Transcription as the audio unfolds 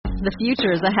The future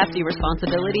is a hefty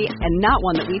responsibility and not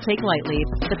one that we take lightly.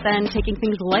 But then taking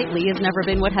things lightly has never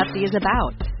been what Hefty is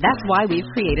about. That's why we've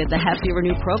created the Hefty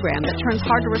Renew program that turns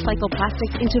hard-to-recycle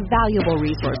plastics into valuable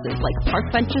resources like park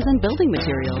benches and building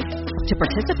materials. To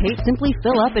participate, simply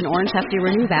fill up an orange Hefty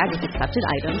Renew bag with accepted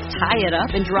items, tie it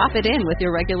up, and drop it in with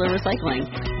your regular recycling.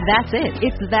 That's it.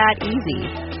 It's that easy.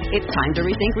 It's time to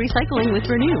rethink recycling with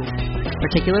Renew.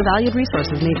 Particular valued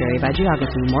resources may vary by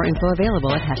geography. More info available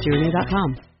at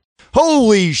heftyrenew.com.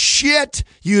 Holy shit!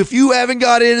 If you haven't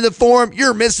got into the forum,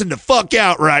 you're missing the fuck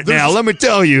out right now. Let me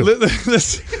tell you.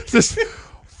 This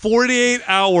 48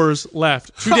 hours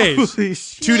left. 2 days. Holy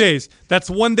shit. 2 days. That's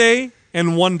 1 day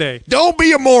and 1 day. Don't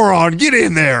be a moron. Get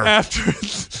in there. After.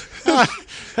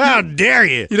 How dare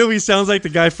you? You know he sounds like the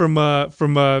guy from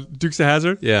Dukes of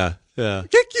Hazzard? Yeah. Yeah.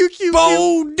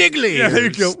 Bo Diddley. Yeah, there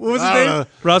you go. What was his name?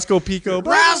 Roscoe Pico.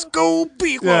 Roscoe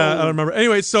Pico. Yeah, I don't remember.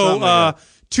 Anyway, so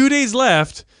 2 days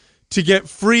left to get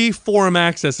free forum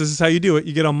access. This is how you do it.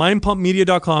 You get on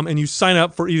mindpumpmedia.com and you sign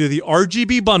up for either the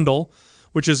RGB bundle,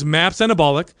 which is Maps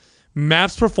Anabolic,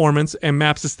 Maps Performance, and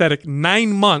Maps Aesthetic.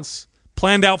 9 months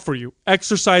planned out for you.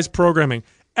 Exercise programming.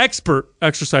 Expert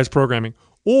exercise programming.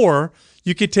 Or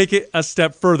you could take it a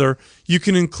step further. You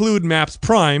can include Maps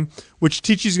Prime, which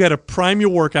teaches you how to prime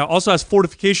your workout. Also has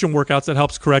fortification workouts that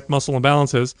helps correct muscle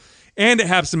imbalances. And it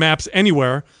has Maps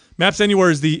Anywhere. Maps Anywhere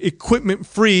is the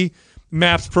equipment-free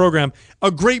Maps program.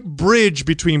 A great bridge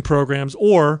between programs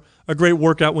or a great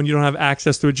workout when you don't have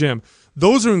access to a gym.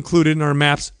 Those are included in our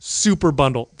Maps Super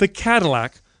Bundle, the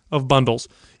Cadillac of bundles.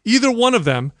 Either one of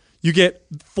them, you get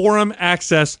forum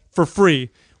access for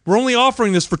free. We're only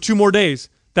offering this for 2 more days.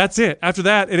 That's it. After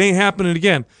that, it ain't happening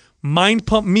again.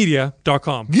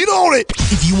 MindPumpMedia.com. Get on it.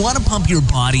 If you want to pump your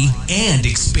body and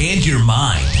expand your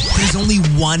mind, there's only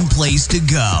one place to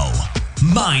go.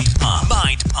 Mind Pump.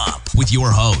 Mind Pump with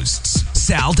your hosts,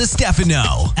 Sal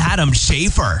DiStefano, Adam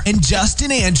Schaefer, and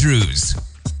Justin Andrews.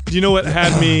 Do you know what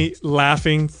had me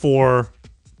laughing for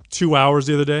 2 hours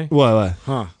the other day? What?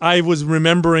 Huh? I was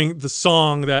remembering the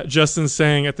song that Justin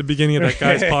sang at the beginning of that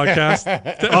guy's podcast.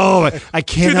 I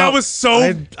can't. Dude, that was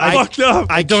so fucked up.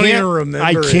 I don't can't even remember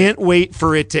I it. can't wait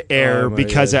for it to air my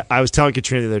because God. I was telling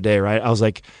Katrina the other day, right? I was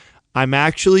like, I'm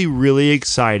actually really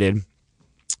excited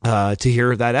to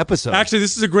hear that episode. Actually,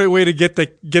 this is a great way to get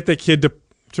the kid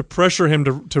to pressure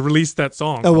him to release that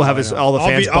song. we'll have all the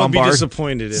fans I'll be bombard.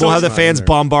 disappointed. We'll have the fans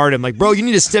bombard him like, bro, you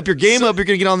need to step your game up. You're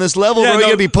going to get on this level, bro. You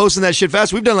got to be posting that shit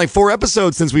fast. We've done like 4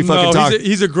 episodes since we fucking talked.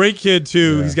 He's a great kid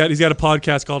too. Yeah. He's got a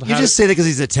podcast called. You just say that because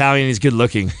he's Italian and he's good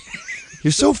looking.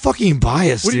 You're so fucking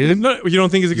biased, dude. You don't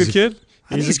think he's a good kid?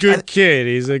 He's a good kid.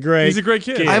 He's a great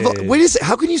kid. Wait a second.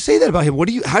 How can you say that about him?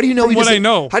 How do you know From he what doesn't? I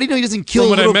know. How do you know he doesn't kill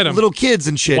From when I met him. little kids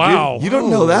and shit? Wow. Dude? You don't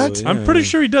know that? I'm pretty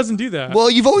sure he doesn't do that.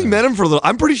 Well, you've only met him for a little.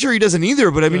 I'm pretty sure he doesn't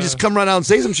either. But I mean, just come right out and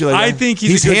say some shit like that. I think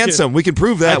he's a good handsome. kid. We can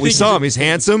prove that. We saw him. He's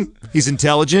handsome. He's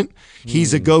intelligent.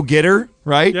 He's a go-getter.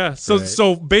 Right? Yeah.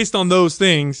 So based on those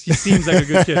things, he seems like a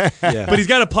good kid. Yeah. But he's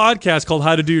got a podcast called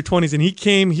How to Do Your 20s, and he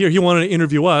came here. He wanted to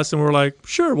interview us, and we're like,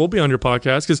 sure, we'll be on your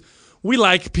podcast because we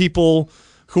like people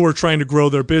who are trying to grow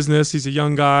their business. He's a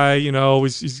young guy,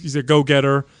 he's a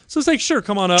go-getter. So it's like, sure,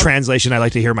 come on up. Translation, I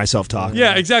like to hear myself talk.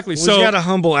 Yeah, exactly. Well, he's got a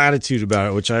humble attitude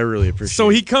about it, which I really appreciate. So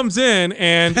he comes in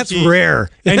and that's rare.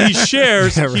 And he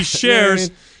shares. Yeah, right. He shares.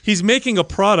 Yeah, he's making a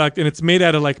product, and it's made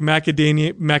out of like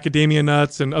macadamia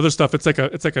nuts and other stuff. It's like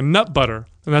a nut butter,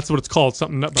 and that's what it's called,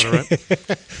 something nut butter, right?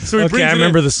 So he brings I it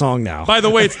remember in. the song now. By the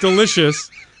way, it's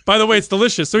delicious.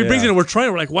 So he brings it in, and we're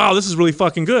trying. We're like, wow, this is really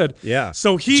fucking good. Yeah.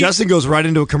 So Justin goes right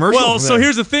into a commercial. Well, so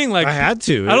here's the thing. Like, I had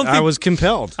to. I was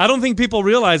compelled. I don't think people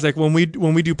realize like when we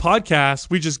do podcasts,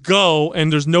 we just go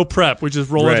and there's no prep. We just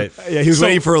roll Right. it. Yeah, he was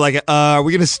waiting for like, are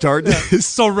we going to start this?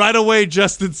 So right away,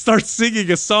 Justin starts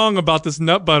singing a song about this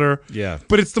nut butter. Yeah.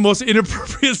 But it's the most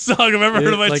inappropriate song I've ever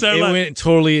heard in my entire It life. went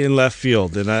totally in left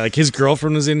field, and like his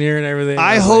girlfriend was in here and everything.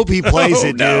 I hope he plays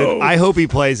it, dude. no. I hope he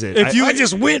plays it. If you I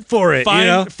just went for it.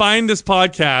 find this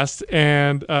podcast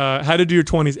and How to Do Your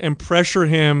 20s and pressure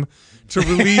him to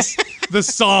release the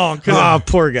song. Oh,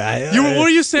 poor guy. What were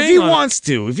you saying? If he wants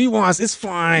to, it's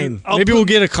fine. Maybe we'll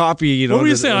get a copy. What were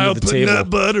you saying? I'll the put table. nut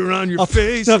butter on your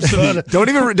face. don't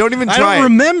even try. I don't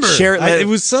remember. Share it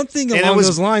was something along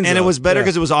those lines. And it was better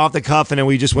because it was off the cuff, and then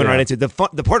we just went Yeah. right into it.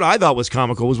 The part I thought was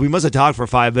comical was we must have talked for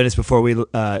 5 minutes before we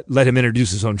let him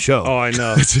introduce his own show. Oh, I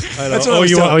know. That's what I was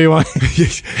you telling- want?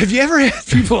 Have you ever had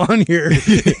people on here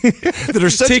that are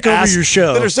such take over your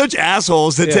show? That are such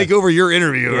assholes that Yeah. take over your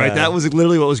interview, right? Yeah. That was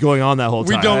literally what was going on that whole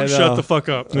We time. don't shut the fuck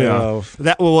up. Yeah.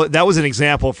 That was an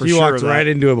example for He sure. walked of that. right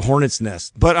into a hornet's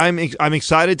nest. But I'm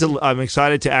excited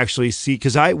to actually see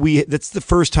because that's the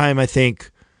first time I think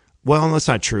Well, that's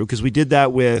not true because we did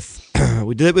that with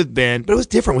Ben, but it was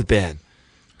different with Ben.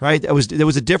 Right, there was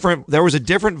a different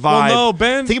vibe. Well, no,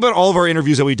 Ben. Think about all of our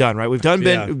interviews that we've done. Right, we've done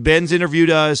Ben. Ben's interviewed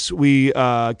us.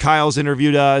 Kyle's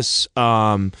interviewed us.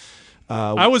 I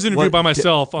was interviewed by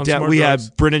myself on Smart We Drugs.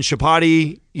 had Brennan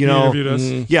Chapati. You know, interviewed us.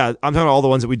 Yeah, I'm talking about all the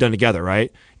ones that we've done together.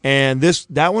 Right, and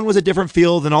that one was a different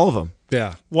feel than all of them.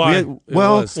 Yeah. Why?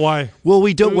 Why? Well,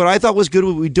 what I thought was good.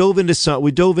 We dove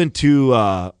into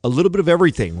a little bit of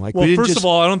everything. Like, well, first of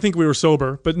all, I don't think we were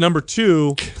sober. But number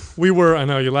two, we were. I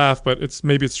know you laugh, but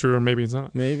maybe it's true or maybe it's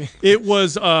not. Maybe it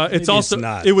was. It's also.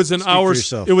 Not. It was in our.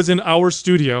 It was in our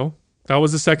studio. That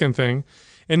was the second thing.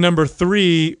 And number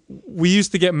three, we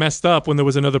used to get messed up when there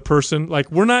was another person. Like,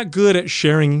 we're not good at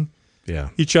sharing.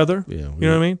 Each other. Yeah, you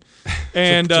know what I mean?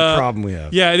 And it's a problem we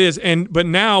have. Yeah, it is. But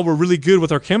now we're really good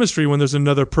with our chemistry when there's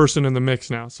another person in the mix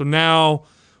now. So now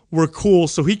we're cool.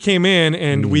 So he came in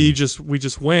and we just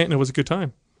went and it was a good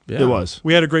time. Yeah. It was.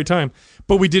 We had a great time.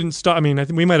 But we didn't stop. I mean, I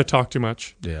think we might have talked too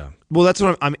much. Yeah. Well, that's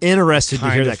what I'm interested to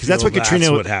hear that because that's what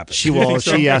Katrina. What happened?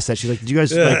 She asked that. She's like, "Did you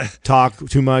guys talk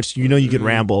too much? You know, you could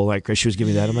ramble." Like she was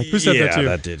giving me that. I'm like, "Who said that to you?"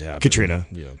 That did happen. Katrina.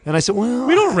 Yeah. And I said, "Well,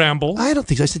 we don't ramble." I don't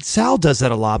think so. I said Sal does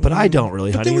that a lot, but I don't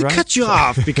really. But honey, then we cut you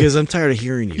off because I'm tired of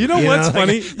hearing you. You know what's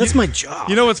funny? That's my job.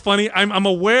 You know what's funny? I'm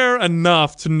aware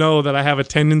enough to know that I have a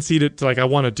tendency to like I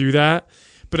want to do that,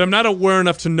 but I'm not aware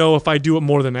enough to know if I do it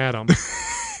more than Adam.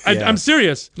 I'm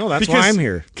serious. No, that's why I'm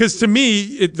here. Because to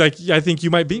me, I think you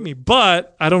might beat me,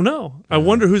 but I don't know. I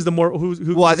wonder who's the more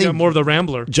I think more of the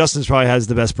rambler. Justin's probably has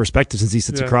the best perspective since he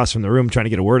sits across from the room trying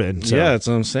to get a word in. So. Yeah, that's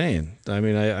what I'm saying. I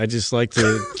mean, I just like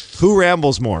to. Who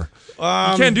rambles more?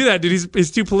 You can't do that, dude. He's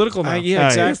too political now. Yeah,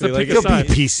 exactly. Like, you'll be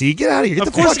PC. Get out of here. Get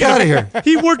the fuck out of here.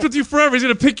 He worked with you forever.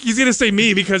 He's gonna say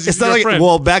me because he's your friend.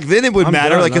 Well, back then it would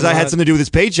matter, because I had something to do with his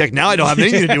paycheck. Now I don't have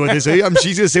anything to do with this.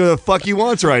 She's gonna say what the fuck he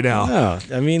wants right now. No,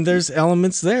 I mean, there's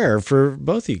elements there for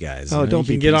both you guys. Oh, don't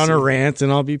you be get PC. on a rant,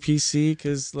 and I'll be PC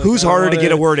because who's harder to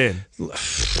get a word in?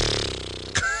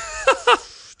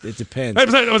 It depends.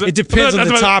 It depends on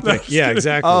the topic. Yeah,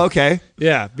 exactly. Oh, okay.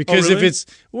 Yeah, because really? if it's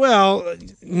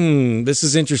this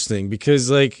is interesting because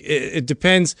like it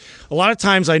depends. A lot of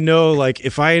times I know like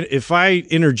if I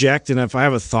interject and if I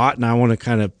have a thought and I want to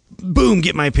kind of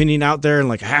get my opinion out there and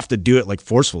like I have to do it like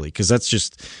forcefully because that's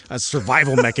just a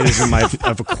survival mechanism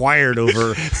I've acquired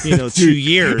over 2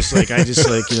 years. Like I just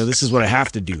this is what I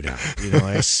have to do now.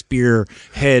 I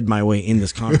spearhead my way in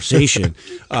this conversation.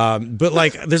 But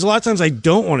like there's a lot of times I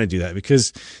don't want to do that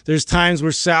because there's times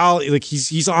where Sal like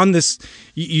he's on this.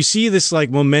 You see this like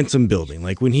momentum building,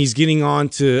 like when he's getting on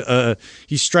to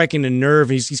he's striking a nerve.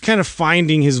 He's kind of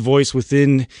finding his voice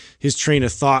within his train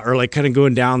of thought, or like kind of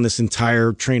going down this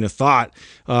entire train of thought.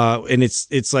 And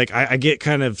it's like I get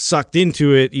kind of sucked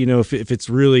into it, if it's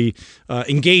really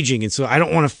engaging, and so I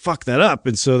don't want to fuck that up,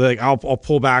 and so like I'll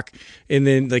pull back, and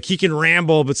then like he can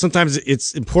ramble, but sometimes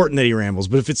it's important that he rambles.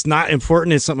 But if it's not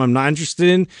important, it's something I'm not interested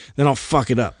in, then I'll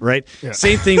fuck it up, right? Yeah.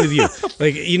 Same thing with you,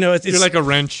 like it's you're like a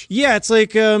wrench. Yeah, it's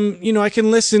like I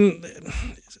can listen.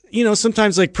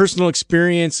 Sometimes like personal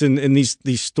experience and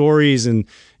these stories and,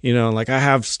 like I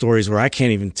have stories where I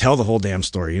can't even tell the whole damn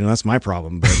story. That's my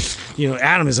problem. But,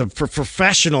 Adam is a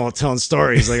professional at telling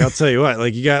stories. Like, I'll tell you what,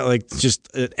 like you got like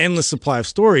just an endless supply of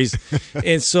stories.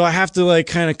 And so I have to like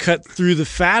kind of cut through the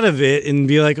fat of it and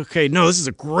be like, okay, no, this is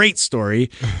a great story.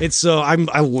 And so I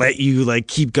let you like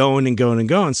keep going and going and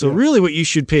going. So really what you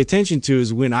should pay attention to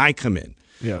is when I come in.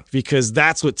 Yeah, because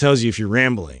that's what tells you if you're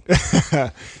rambling.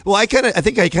 Well, I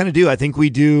think I kind of do. I think we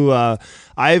do.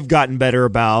 I've gotten better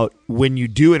about when you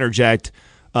do interject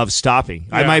of stopping.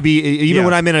 Yeah. I might be even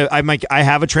when I'm in I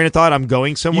have a train of thought. I'm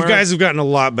going somewhere. You guys have gotten a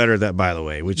lot better at that, by the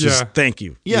way, which is thank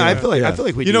you. Yeah, I feel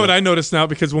like we. You know what I notice now,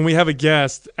 because when we have a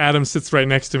guest, Adam sits right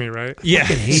next to me, right? Yeah, I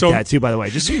hate that too. By the way,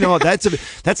 just so you know,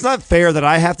 that's not fair that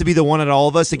I have to be the one at all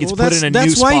of us that gets put in a new spot.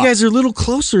 That's why you guys are a little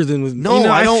closer than with.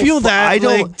 No, I don't feel that. I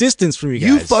don't like, distance from you guys.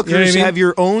 You fuckers have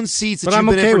your own seats that you've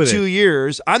been in for 2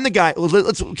 years. I'm the guy.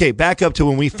 Let's back up to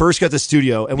when we first got the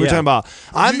studio and we're talking about.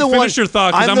 I'm the one. Finish your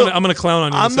thought, because I'm gonna clown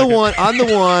on you. I'm the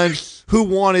one who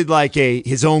wanted like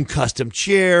his own custom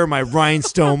chair, my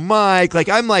rhinestone mic. Like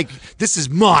I'm like, this is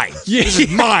mine. Yeah, this is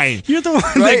mine. You're the one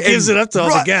that gives it up to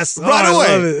all the guests. Right away.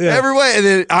 I love it. Yeah. Every way. And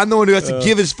then I'm the one who has to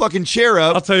give his fucking chair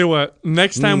up. I'll tell you what,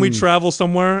 next time we travel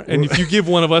somewhere, and if you give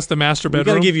one of us the master bedroom,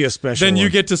 we gotta give you a special then one. You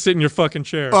get to sit in your fucking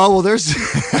chair. Oh, well, there's...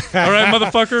 all right,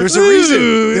 motherfucker. There's a reason.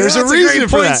 There's a reason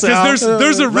for that. Because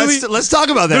there's a really... Let's talk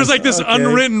about that. There's like this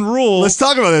unwritten rule. Let's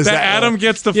talk about this. That Adam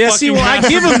gets the fucking... Yeah, see, well, I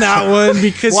give him that one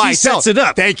because he sets sets it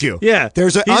up. Thank you. Yeah.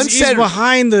 There's an he's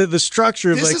behind the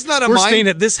structure of This like, is not a we're mind- staying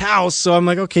at this house, so I'm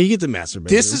like, okay, you get the master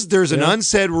bedroom. There's an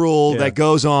unsaid rule Yeah. that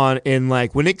goes on in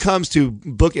like when it comes to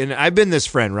booking. I've been this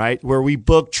friend, right, where we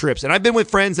book trips, and I've been with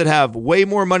friends that have way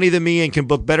more money than me and can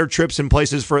book better trips and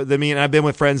places than me, and I've been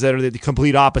with friends that are the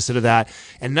complete opposite of that.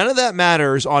 And none of that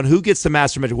matters on who gets the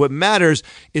master bedroom. What matters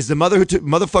is the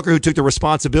motherfucker who took the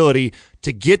responsibility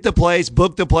to get the place,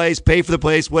 book the place, pay for the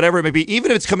place, whatever it may be,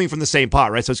 even if it's coming from the same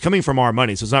pot, right? So it's coming from our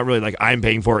money. So it's not really like I'm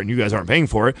paying for it and you guys aren't paying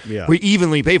for it. Yeah. We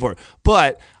evenly pay for it.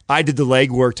 But I did the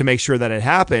legwork to make sure that it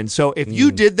happened. So if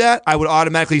you did that, I would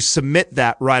automatically submit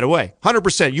that right away.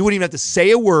 100%. You wouldn't even have to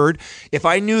say a word. If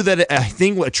I knew that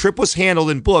a trip was handled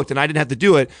and booked and I didn't have to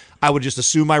do it, I would just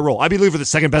assume my role. I'd be leaving for the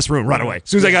second best room right away. As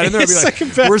soon as I got in there, I'd be like,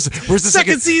 where's the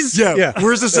second season? Yeah,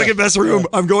 where's the second best room?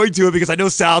 I'm going to it because I know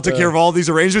Sal took care of all these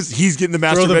arrangements. He's getting the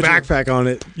master Throw the bedroom. backpack on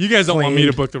it. You guys don't want me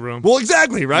to book the room. Well,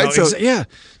 exactly, right? No, So yeah,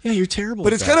 you're terrible.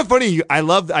 but it's kind of funny.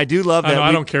 I do love that.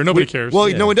 I don't care. Nobody cares. Well,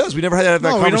 no one does. We never had that No,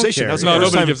 we don't conversation. care. That was the No,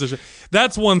 first nobody time. gives a shit.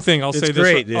 That's one thing. I'll say this.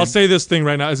 great, dude. I'll say this thing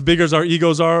right now. As big as our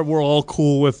egos are, we're all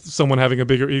cool with someone having a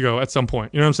bigger ego at some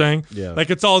point. You know what I'm saying? Yeah. Like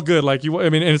it's all good. Like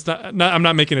and it's not I'm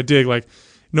not making a dig. Like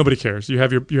nobody cares. You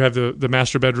have the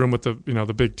master bedroom with the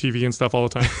the big TV and stuff all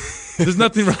the time. There's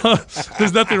nothing wrong.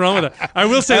 There's nothing wrong with that. I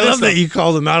will say I this. love though. that you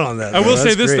called him out on that. I will though. say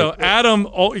That's this great. though, Adam,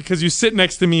 because you sit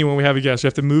next to me when we have a guest. You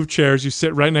have to move chairs. You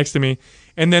sit right next to me,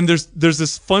 and then there's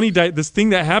this funny this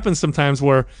thing that happens sometimes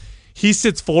where he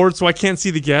sits forward, so I can't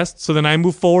see the guest. So then I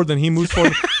move forward, then he moves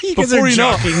forward.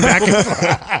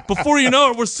 Before you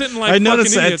know it, we're sitting like I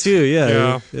noticed fucking that idiots. too.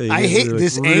 Yeah. You I guys hate are, like,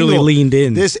 this really angle. leaned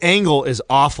in. This angle is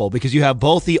awful because you have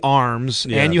both the arms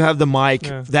and you have the mic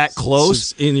that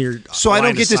close. It's in your So I line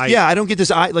don't of get this. sight. Yeah, I don't get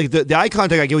this eye like the eye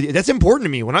contact I get with you. That's important to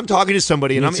me when I'm talking to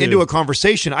somebody and I'm too. into a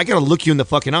conversation. I gotta look you in the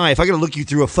fucking eye. If I gotta look you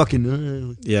through a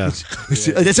fucking Yeah. that's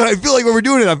what I feel like when we're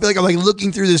doing it. I feel like I'm like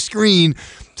looking through the screen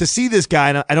to see this guy,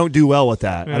 and I don't do well with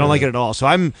that. I don't like it at all. So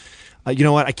I'm, you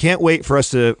know what? I can't wait for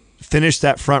us to finish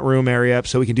that front room area up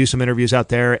so we can do some interviews out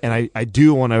there. And I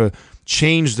do want to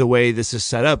change the way this is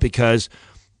set up because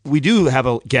we do have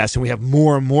a guest and we have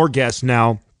more and more guests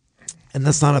now, and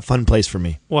that's not a fun place for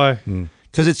me Why?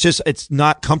 because it's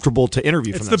not comfortable to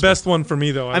interview. It's from the that best one for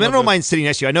me though. I mean, I don't mind sitting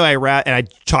next to you. I know I rat and I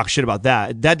talk shit about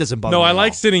that. That doesn't bother me. No, I at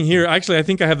like all. sitting here. Actually, I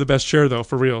think I have the best chair though,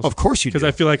 for real. Of course you do. Because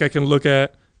I feel like I can look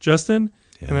at Justin,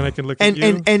 and then I can look at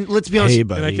you. And let's be honest. Hey, And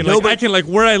buddy. I can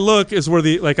where I look is where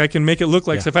I can make it look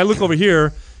like. So if I look over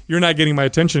here, you're not getting my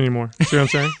attention anymore. See what I'm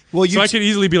saying? Well, so I could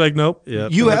easily be like, nope. Yeah.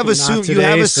 You Like, have not assumed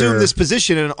today, sir. this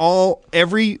position in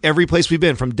every place we've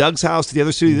been, from Doug's house to the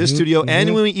other studio, to this studio,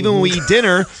 and when we eat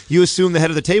dinner, you assume the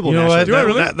head of the table. You know what?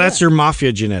 naturally. That's your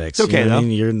mafia genetics. It's okay, you know what I though.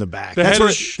 mean? You're in the back. The That's head where.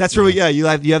 of- That's where. Yeah, you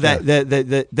have that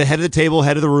the head of the table,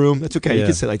 head of the room. That's okay. You Yeah.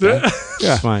 can sit like that.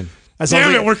 Yeah. It's fine. As long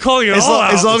Damn as it, we're calling it as all long,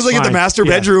 out. as long as I It's get the fine. master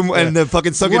Yeah. bedroom and the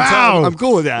fucking sucking tongue, I'm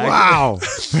cool with that. Wow.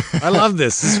 I love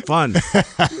this. This is fun.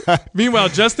 Meanwhile,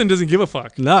 Justin doesn't give a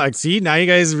fuck. No, see, now you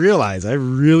guys realize I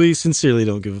really sincerely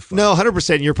don't give a fuck. No,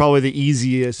 100%. You're probably the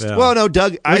easiest. Yeah. Well, no,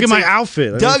 Doug. Look at my outfit.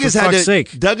 I mean, Doug for has had fuck's to.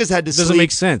 sake. Doug has had to. Doesn't sleep,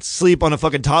 make sense. Sleep on a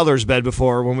fucking toddler's bed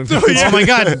before when we've. Oh my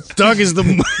God, Doug is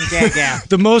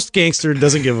the most gangster.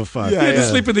 Doesn't give a fuck. He had to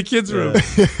sleep in the kids' room.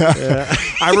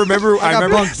 I remember.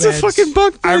 It's a fucking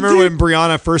bunk bed. I remember dude. when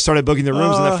Brianna first started booking the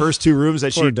rooms, and the first two rooms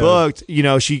that she poor Doug. booked,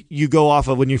 you go off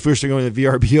of when you first are going to the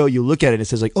VRBO, you look at it and it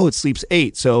says like, oh, it sleeps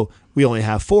 8, so we only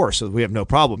have 4, so we have no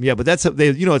problem. Yeah, but that's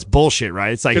it's bullshit,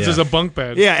 right? It's like Because there's a bunk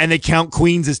bed. yeah, and they count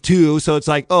queens as 2, so it's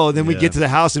like, oh, then we get to the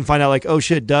house and find out like, oh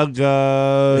shit, Doug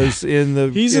is in the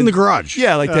He's in the garage.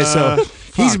 Yeah, like this. So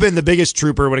he's been the biggest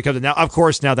trooper when it comes to now. Of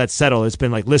course, now that's settled. It's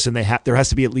been like, listen, there has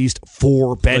to be at least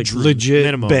 4 bedrooms, legit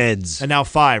minimum beds. and now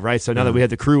 5, right? So now that we had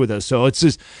the crew with us, so it's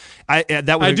just I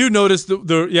do notice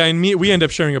and me, we end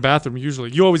up sharing a bathroom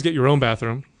usually. You always get your own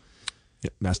bathroom.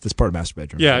 That's part of master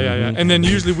bedroom. Yeah. And then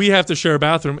usually we have to share a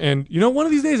bathroom. And one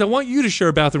of these days I want you to share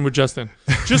a bathroom with Justin.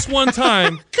 Just one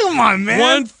time. Come on, man.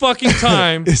 One fucking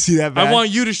time. Is he that bad? I want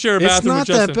you to share a It's bathroom not with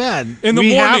Justin. that bad. In the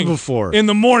We have morning. before. In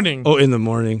the morning. Oh, in the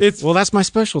morning. Well, that's my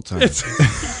special time.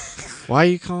 Why are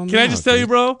you calling me Can I out, just tell you, dude?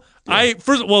 bro?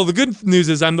 The good news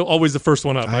is I'm always the first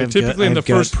one up. I've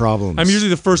got problems. I'm usually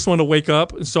the first one to wake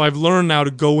up, so I've learned now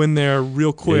to go in there real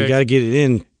Yeah, quick. you got to get it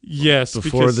in. Yes,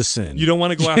 before because the sin. You don't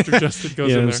want to go after Justin goes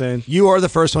You know in what I'm there. saying? You are the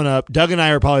first one up. Doug and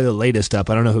I are probably the latest up.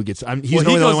 I don't know who gets. He's Well,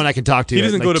 the only one I can talk to. He at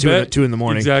doesn't like go to 2 bed 2 in the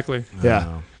morning. Exactly.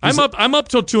 Yeah. I'm up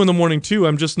till 2 a.m. too.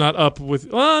 I'm just not up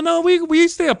with. No, we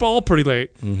stay up all pretty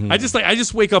late. I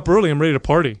just wake up early. I'm ready to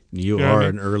party. You know are what I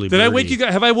an mean? early. Did I birdie. wake you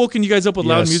guys? Have I woken you guys up with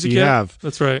loud music you yet? have.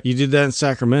 That's right. You did that in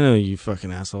Sacramento, you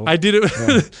fucking asshole. I did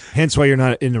it. Hence why you're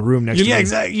not in the room next to me. Yeah,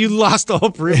 exactly. You lost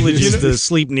all privileges to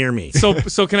sleep near me. So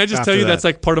can I just tell you After that's that.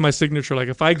 like part of my signature. Like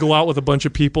if I go out with a bunch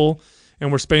of people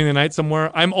and we're spending the night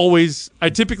somewhere, I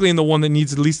typically am the one that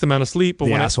needs the least amount of sleep. But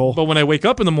when I wake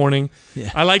up in the morning,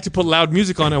 I like to put loud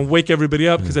music on and wake everybody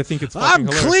up because I think it's fucking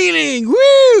hilarious. Cleaning.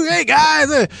 Woo! Hey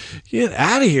guys, get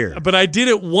out of here. But I did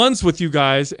it once with you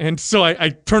guys, and so I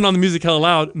turned on the music hella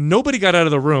loud. Nobody got out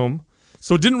of the room,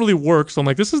 so it didn't really work. So I'm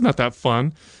like, this is not that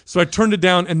fun. So I turned it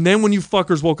down, and then when you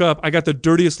fuckers woke up, I got the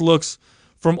dirtiest looks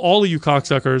from all of you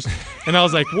cocksuckers, and I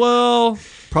was like, well,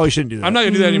 Probably shouldn't do that. I'm not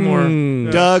gonna do that anymore.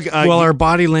 Yeah. Doug, Well, our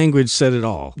body language said it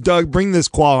all. Doug, bring this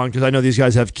qual on because I know these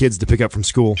guys have kids to pick up from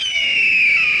school.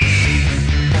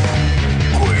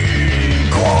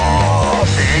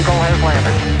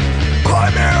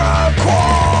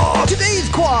 Today's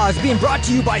Quah is being brought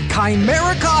to you by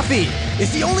Chimera Coffee.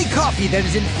 It's the only coffee that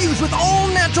is infused with all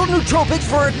natural nootropics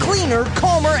for a cleaner,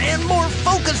 calmer, and more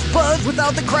focused buzz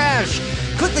without the crash.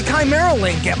 Click the Chimera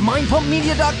link at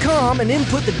mindpumpmedia.com and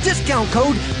input the discount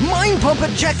code MINDPUMP at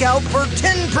checkout for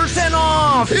 10%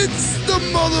 off. It's the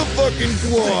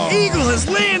motherfucking Quad. Eagle has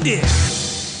landed.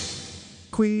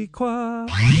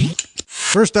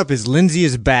 First up is Lindsay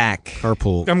is back.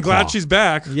 Carpool. I'm glad she's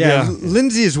back. Yeah,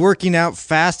 Lindsay is working out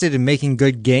fasted and making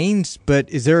good gains, but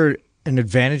is there an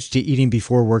advantage to eating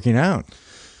before working out?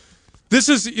 This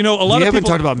is, a lot of people. We haven't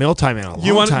talked about mealtime in a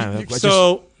long time.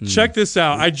 Check this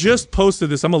out. I just posted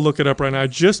this. I'm going to look it up right now. I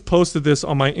just posted this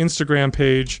on my Instagram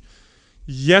page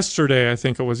yesterday. I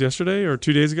think it was yesterday or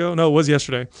 2 days ago. No, it was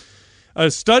yesterday.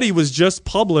 A study was just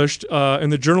published in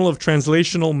the Journal of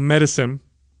Translational Medicine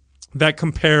that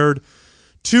compared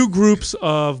two groups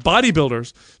of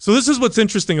bodybuilders. So this is what's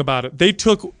interesting about it. They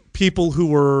took people who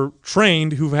were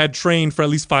trained, who had trained for at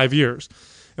least 5 years.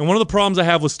 And one of the problems I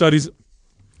have with studies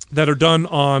that are done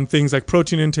on things like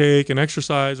protein intake and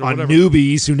exercise or on whatever.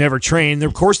 newbies who never train,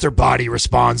 of course their body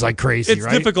responds like crazy, It's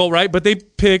right? difficult, right? But they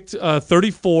picked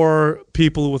 34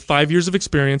 people with 5 years of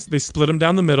experience. They split them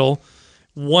down the middle.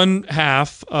 One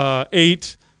half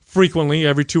ate frequently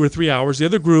every 2 or 3 hours. The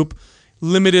other group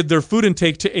limited their food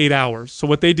intake to 8 hours. So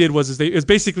what they did was it's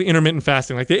basically intermittent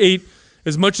fasting. Like they ate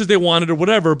as much as they wanted or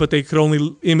whatever, but they could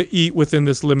only eat within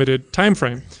this limited time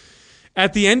frame.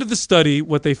 At the end of the study,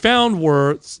 what they found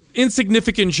were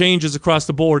insignificant changes across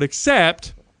the board,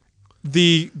 except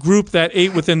the group that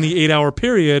ate within the 8 hour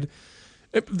period.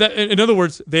 In other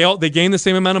words, they gained the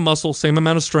same amount of muscle, same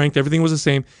amount of strength, everything was the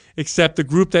same, except the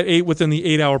group that ate within the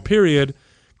 8 hour period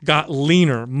got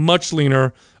leaner, much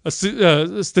leaner,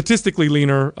 statistically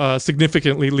leaner,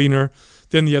 significantly leaner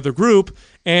than the other group,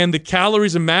 and the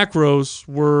calories and macros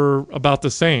were about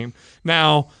the same.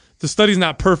 Now, the study's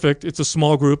not perfect. It's a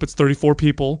small group. It's 34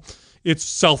 people. It's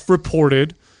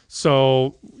self-reported.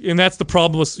 So, and that's the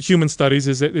problem with human studies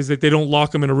is that they don't lock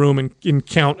them in a room and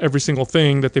count every single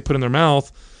thing that they put in their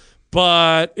mouth.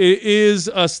 But it is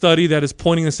a study that is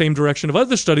pointing the same direction of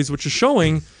other studies, which is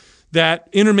showing that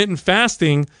intermittent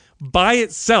fasting by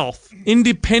itself,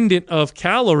 independent of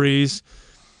calories,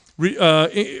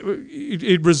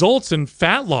 it results in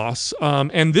fat loss.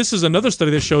 And this is another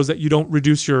study that shows that you don't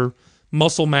reduce your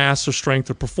muscle mass or strength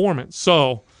or performance.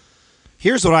 So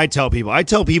here's what I tell people. I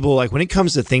tell people, like, when it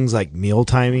comes to things like meal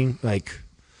timing, like,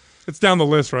 it's down the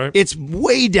list, right? it's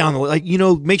way down the list.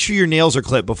 Like, make sure your nails are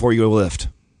clipped before you lift.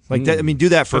 Like that. I mean, do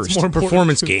that first. That's more important.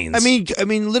 Performance gains. I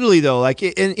mean, literally though. Like,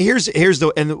 and here's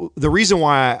the reason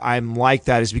why I'm like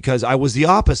that is because I was the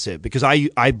opposite. Because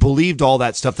I believed all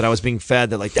that stuff that I was being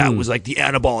fed, that like that was like the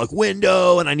anabolic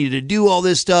window, and I needed to do all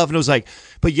this stuff, and it was like,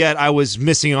 but yet I was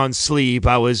missing on sleep.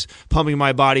 I was pumping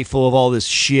my body full of all this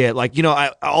shit, like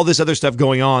all this other stuff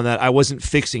going on that I wasn't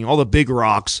fixing. All the big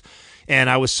rocks. And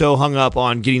I was so hung up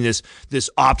on getting this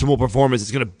optimal performance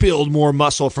that's going to build more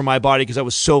muscle for my body because I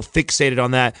was so fixated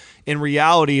on that. In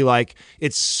reality, like,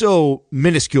 it's so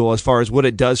minuscule as far as what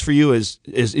it does for you is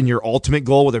in your ultimate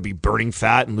goal, whether it be burning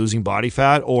fat and losing body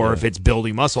fat or if it's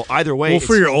building muscle. Either way. Well,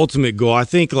 for your ultimate goal, I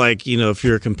think, like, if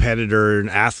you're a competitor, an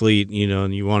athlete,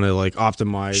 and you want to like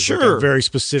optimize like, a very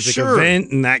specific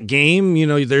event in that game,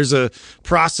 there's a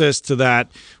process to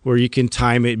that where you can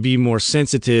time it, be more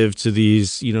sensitive to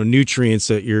these, nutrients nutrients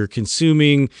that you're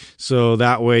consuming. So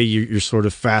that way you're sort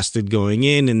of fasted going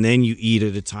in, and then you eat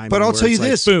at a time. But I'll tell you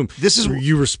this, boom, this is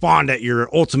you respond at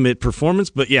your ultimate performance.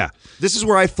 But yeah, this is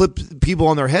where I flip people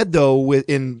on their head though.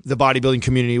 Within the bodybuilding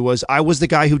community, I was the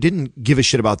guy who didn't give a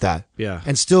shit about that,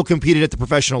 and still competed at the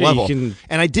professional level.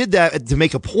 And I did that to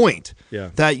make a point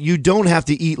that you don't have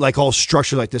to eat like all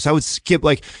structured like this. I would skip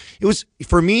it was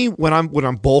for me when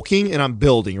I'm bulking and I'm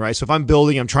building, right? So if I'm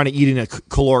building, I'm trying to eat in a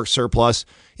caloric surplus.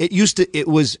 It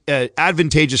was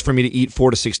advantageous for me to eat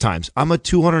 4 to 6 times. I'm a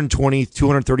 220,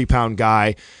 230 pound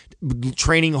guy,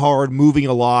 training hard, moving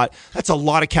a lot. That's a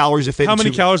lot of calories to fit. How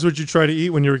many calories would you try to eat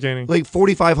when you were gaining? Like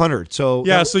 4,500. So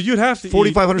so you'd have to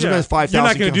 4,500, sometimes 5,000. You're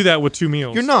not going to do that with 2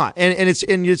 meals. You're not, and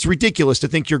it's ridiculous to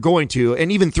think you're going to.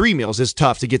 And even 3 meals is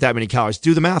tough to get that many calories.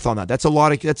 Do the math on that. That's a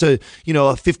lot. That's a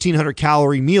 1,500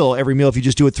 calorie meal every meal if you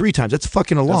just do it 3 times. That's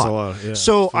fucking a lot. That's a lot. Yeah,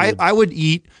 so I would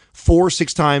eat 4 or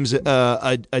 6 times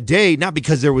a day, not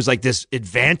because there was like this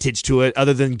advantage to it,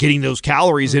 other than getting those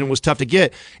calories in was tough to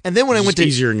get. And then when I went to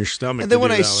easier in your stomach, and then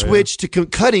when I switched to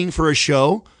cutting for a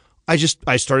show,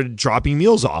 I started dropping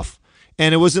meals off.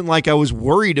 And it wasn't like I was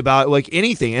worried about like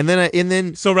anything. And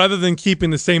then so rather than keeping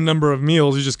the same number of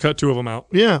meals, you just cut 2 of them out.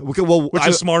 Yeah, well, which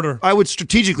is smarter. I would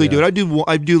strategically do it.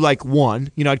 I'd do like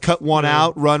 1. I'd cut 1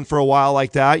 out, run for a while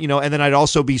like that. And then I'd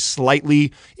also be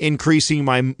slightly increasing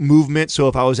my movement. So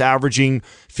if I was averaging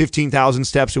 15,000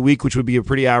 steps a week, which would be a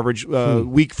pretty average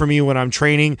week for me when I'm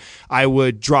training, I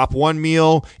would drop 1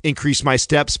 meal, increase my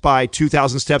steps by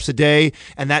 2,000 steps a day,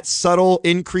 and that subtle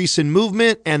increase in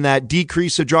movement and that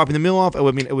decrease of dropping the meal off, I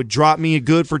mean, it would drop me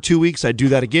good for 2 weeks. I'd do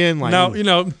that again. Now,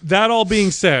 that all being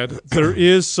said, there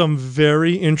is some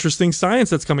very interesting science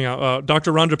that's coming out.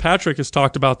 Dr. Rhonda Patrick has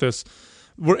talked about this.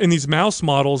 We're in these mouse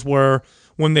models where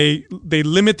when they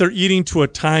limit their eating to a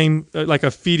time, like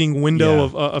a feeding window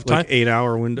of time, like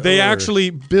 8-hour window, they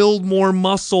actually build more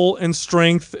muscle and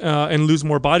strength and lose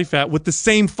more body fat with the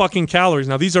same fucking calories.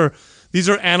 Now, these are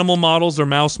animal models or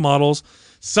mouse models.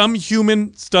 Some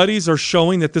human studies are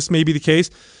showing that this may be the case.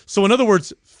 So in other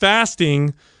words,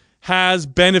 fasting has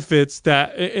benefits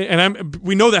that, and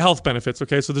we know the health benefits,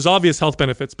 okay? So there's obvious health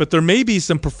benefits, but there may be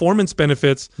some performance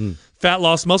benefits, fat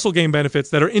loss, muscle gain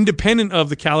benefits that are independent of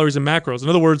the calories and macros. In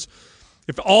other words,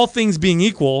 if all things being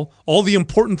equal, all the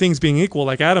important things being equal,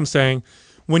 like Adam's saying,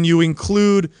 when you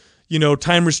include,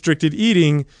 time-restricted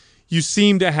eating, you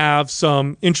seem to have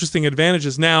some interesting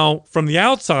advantages. Now, from the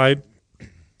outside,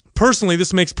 personally,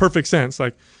 this makes perfect sense.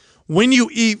 Like when you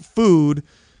eat food,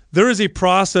 there is a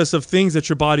process of things that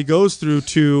your body goes through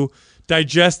to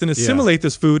digest and assimilate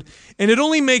this food, and it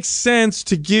only makes sense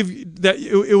to give that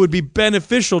it would be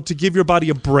beneficial to give your body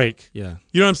a break. Yeah,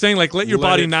 you know what I'm saying? Like let your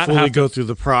body not fully have go through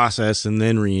the process and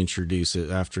then reintroduce it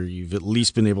after you've at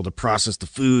least been able to process the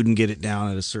food and get it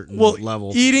down at a certain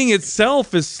level. Eating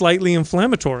itself is slightly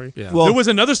inflammatory. Yeah. Well, there was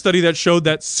another study that showed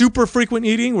that super frequent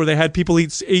eating, where they had people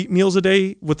eat 8 meals a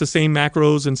day with the same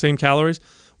macros and same calories,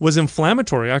 was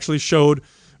inflammatory. Actually showed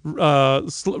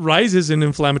rises in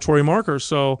inflammatory markers.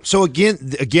 So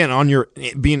again, on your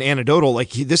being anecdotal, like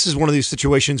this is one of these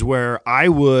situations where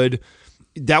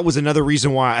that was another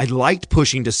reason why I liked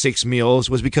pushing to 6 meals,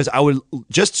 was because I would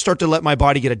just start to let my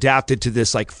body get adapted to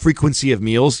this like frequency of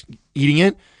meals, eating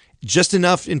it just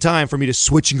enough in time for me to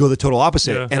switch and go the total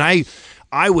opposite. Yeah. And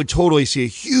I would totally see a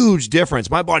huge difference.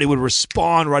 My body would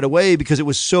respond right away because it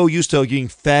was so used to getting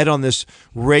fed on this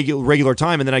regular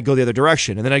time, and then I'd go the other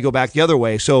direction, and then I'd go back the other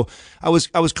way. So I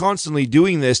was constantly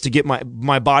doing this to get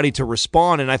my body to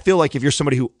respond. And I feel like if you're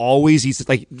somebody who always eats,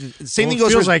 like the same thing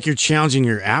goes. It feels like you're challenging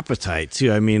your appetite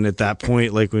too. I mean, at that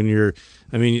point, like when you're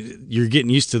getting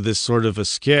used to this sort of a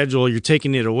schedule, you're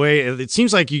taking it away. It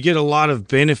seems like you get a lot of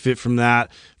benefit from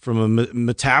that, from a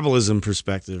metabolism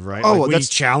perspective, right? Oh, like that's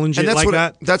challenge it like that.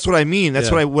 That's what I mean.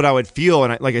 That's what I would feel.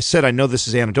 And like I said, I know this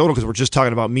is anecdotal because we're just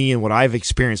talking about me and what I've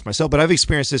experienced myself. But I've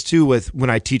experienced this too with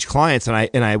when I teach clients,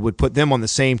 and I would put them on the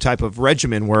same type of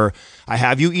regimen where I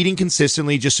have you eating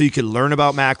consistently just so you can learn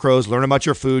about macros, learn about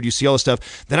your food, you see all this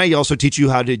stuff. Then I also teach you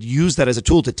how to use that as a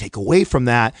tool to take away from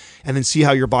that, and then see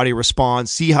how your body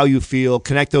responds, see how you feel,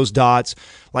 connect those dots.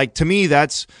 Like to me,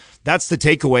 that's the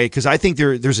takeaway, because I think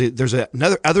there's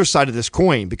another other side of this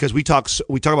coin, because we talk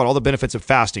about all the benefits of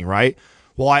fasting, right?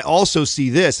 Well, I also see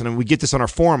this, and we get this on our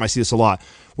forum, I see this a lot,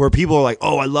 where people are like,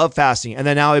 oh, I love fasting. And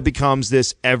then now it becomes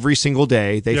this every single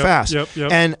day they fast. Yep.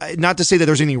 And not to say that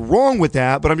there's anything wrong with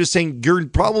that, but I'm just saying you're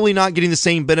probably not getting the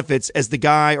same benefits as the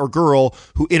guy or girl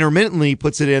who intermittently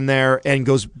puts it in there and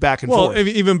goes back and forth. Well,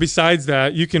 even besides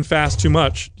that, you can fast too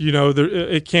much.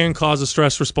 It can cause a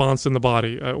stress response in the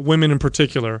body, women in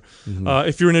particular. Mm-hmm.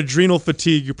 If you're in adrenal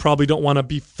fatigue, you probably don't want to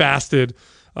be fasted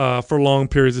for long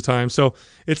periods of time. So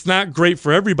it's not great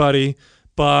for everybody,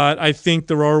 but I think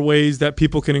there are ways that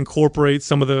people can incorporate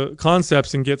some of the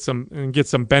concepts and get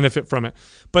some benefit from it.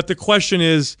 But the question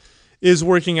is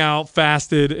working out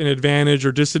fasted an advantage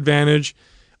or disadvantage?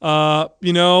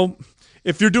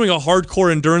 If you're doing a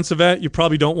hardcore endurance event, you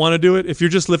probably don't want to do it. If you're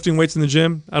just lifting weights in the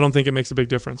gym, I don't think it makes a big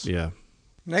difference. Yeah.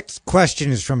 Next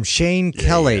question is from Shane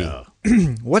Kelly.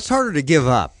 What's harder to give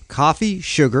up, coffee,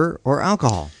 sugar, or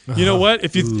alcohol? You know what?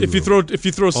 If you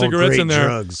throw cigarettes in there,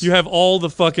 drugs. you have all the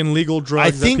fucking legal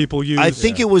drugs that people use. I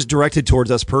think it was directed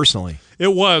towards us personally.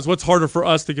 It was. What's harder for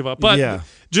us to give up? But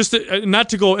just not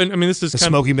to go. And I mean, this is Has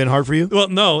smoking been hard for you? Well,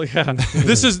 no. Yeah.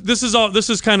 This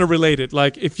is kind of related.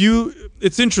 Like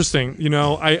it's interesting.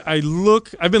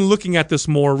 I've been looking at this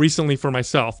more recently for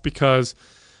myself because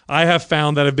I have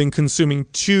found that I've been consuming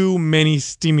too many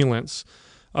stimulants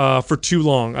for too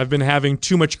long. I've been having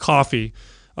too much coffee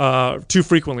too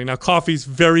frequently. Now, coffee's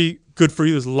very good for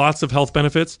you. There's lots of health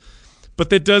benefits, but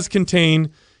that does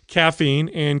contain caffeine,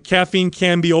 and caffeine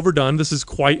can be overdone. This is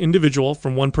quite individual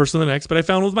from one person to the next, but I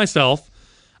found with myself,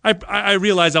 I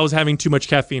realized I was having too much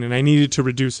caffeine and I needed to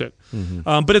reduce it.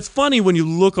 But it's funny when you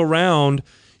look around,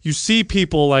 you see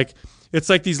people it's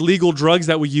like these legal drugs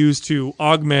that we use to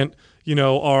augment,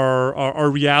 our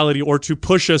reality or to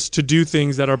push us to do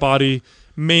things that our body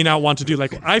may not want to do.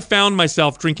 Like I found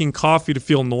myself drinking coffee to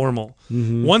feel normal.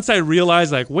 Once I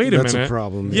realized wait a minute. That's a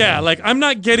problem. Yeah, I'm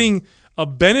not getting a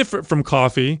benefit from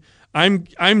coffee. I'm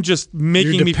just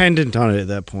making You're dependent on it at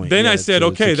that point. Then I said,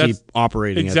 okay, to that's keep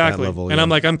operating exactly. at that level. And I'm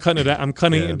like, I'm cutting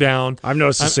it down. I've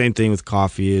noticed the same thing with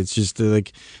coffee. It's just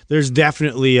there's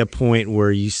definitely a point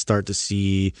where you start to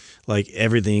see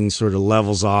everything sort of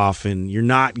levels off, and you're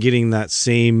not getting that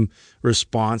same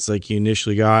response like you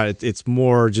initially got. It's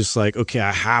more just okay,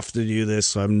 I have to do this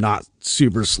so I'm not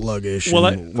super sluggish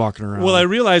and walking around. Well, I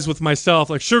realized with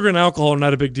myself, sugar and alcohol are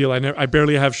not a big deal. I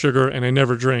barely have sugar and I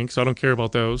never drink, so I don't care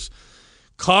about those.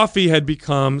 Coffee had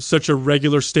become such a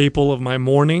regular staple of my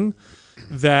morning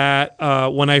that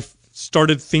when I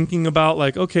started thinking about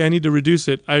okay, I need to reduce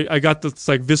it, I got this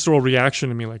visceral reaction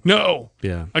to me no,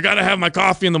 I got to have my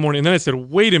coffee in the morning. And then I said,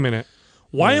 wait a minute,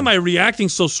 why am I reacting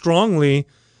so strongly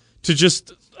to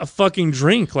just a fucking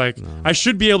drink? I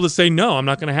should be able to say no, I'm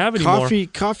not going to have any more.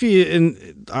 Coffee,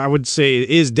 and I would say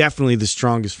is definitely the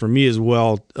strongest for me as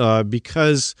well,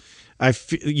 because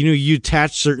you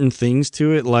attach certain things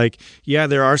to it.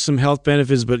 There are some health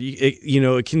benefits, but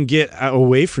it can get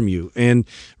away from you. And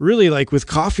really, with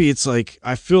coffee, it's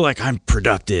I feel like I'm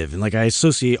productive, and I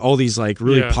associate all these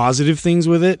really positive things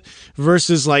with it.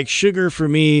 Versus sugar for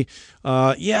me,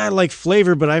 I like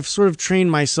flavor, but I've sort of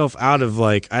trained myself out of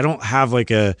I don't have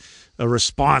a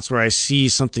response where I see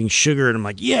something sugar and I'm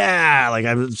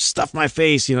I stuff my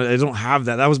face. I don't have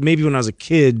that. That was maybe when I was a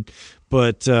kid.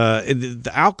 But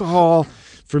the alcohol,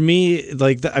 for me,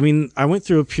 I went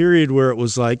through a period where it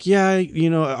was I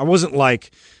wasn't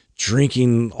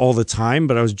drinking all the time,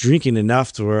 but I was drinking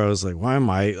enough to where I was why am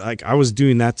I I was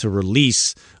doing that to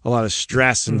release a lot of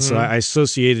stress, and so I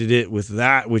associated it with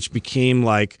that, which became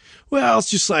it's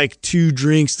just 2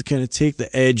 drinks to kind of take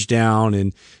the edge down,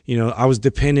 and I was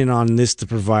dependent on this to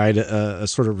provide a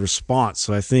sort of response.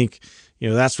 So I think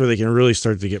that's where they can really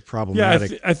start to get problematic.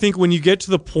 Yeah, I think when you get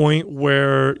to the point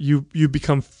where you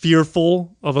become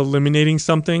fearful of eliminating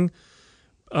something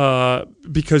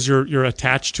because you're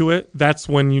attached to it, that's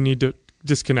when you need to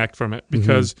disconnect from it,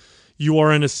 because you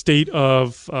are in a state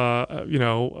of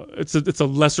it's a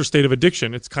lesser state of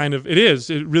addiction. It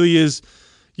really is.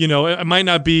 It might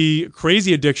not be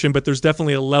crazy addiction, but there's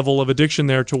definitely a level of addiction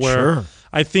there to where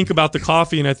I think about the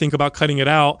coffee and I think about cutting it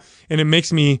out, and it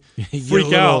makes me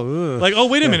freak out. Oh,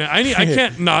 wait a minute. I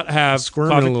can't not have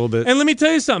squirming coffee. A little bit. And let me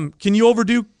tell you something. Can you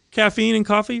overdo caffeine and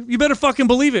coffee? You better fucking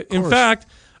believe it. In fact,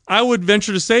 I would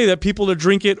venture to say that people that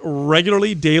drink it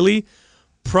regularly, daily,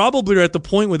 probably are at the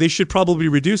point where they should probably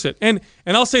reduce it. And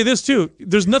I'll say this too: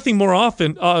 there's nothing more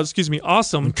awesome.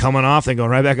 Coming off and going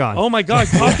right back on. Oh my God,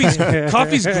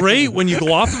 coffee's great when you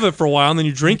go off of it for a while and then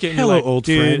you drink it. And Hello, you're old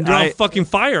dude, friend. you're on fucking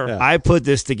fire. Yeah. I put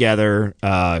this together.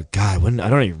 I don't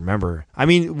even remember. I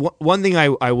mean, one thing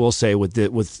I will say with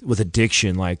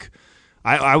addiction,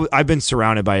 I've been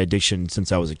surrounded by addiction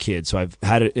since I was a kid. So I've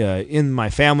had it in my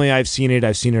family. I've seen it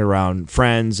around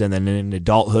friends, and then in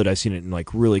adulthood, I've seen it in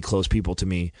really close people to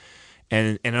me,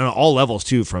 and on all levels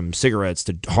too, from cigarettes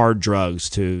to hard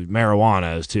drugs to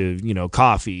marijuana to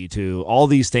coffee to all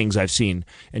these things I've seen.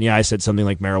 And I said something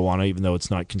like marijuana, even though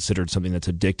it's not considered something that's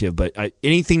addictive. But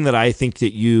anything that I think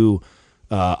that you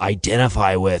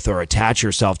identify with or attach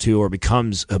yourself to, or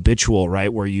becomes habitual,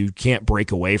 right? Where you can't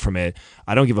break away from it.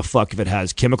 I don't give a fuck if it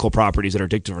has chemical properties that are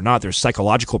addictive or not. There's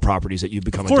psychological properties that you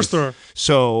become addicted. Of course there are.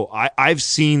 So I've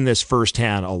seen this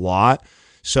firsthand a lot.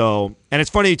 So, and it's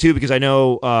funny too, because I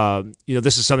know,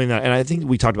 this is something that, and I think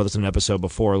we talked about this in an episode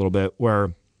before a little bit,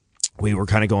 where we were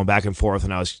kind of going back and forth,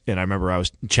 and I remember I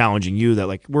was challenging you that,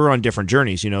 like, we're on different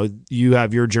journeys. You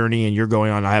have your journey and you're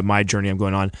going on. I have my journey I'm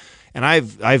going on, and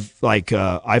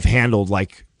I've handled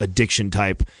like addiction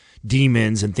type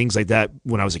demons and things like that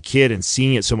when I was a kid, and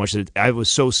seeing it so much that I was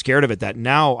so scared of it that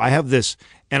now I have this,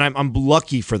 and I'm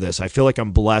lucky for this. I feel like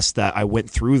I'm blessed that I went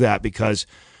through that, because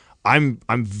I'm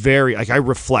very, like, I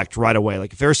reflect right away.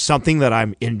 Like, if there's something that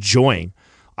I'm enjoying,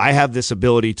 I have this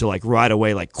ability to, like, right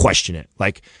away, like, question it.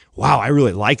 Like, wow, I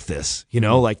really like this,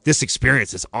 like, this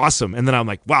experience is awesome. And then I'm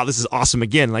like, wow, this is awesome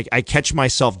again. Like, I catch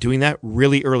myself doing that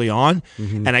really early on,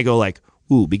 and I go like,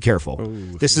 ooh, be careful.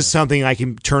 This is something I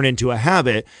can turn into a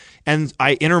habit. And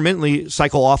I intermittently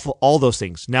cycle off all those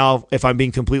things. Now, if I'm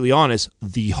being completely honest,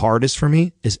 the hardest for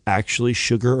me is actually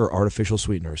sugar or artificial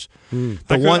sweeteners.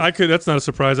 That's not a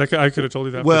surprise. I could have told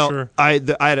you that for sure.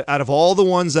 Out of all the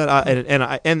ones that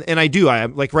I do,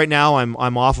 like right now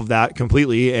I'm off of that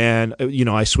completely, and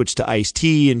I switched to iced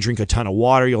tea and drink a ton of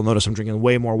water. You'll notice I'm drinking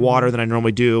way more water than I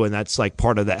normally do, and that's like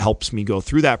part of that helps me go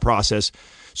through that process.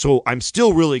 So I'm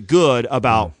still really good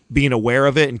about being aware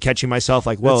of it and catching myself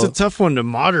like, well, it's a tough one to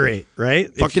moderate, right?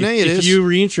 Fucking it is. If you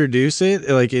reintroduce it,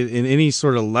 like in any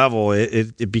sort of level,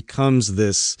 it becomes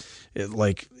this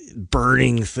like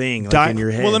burning thing like in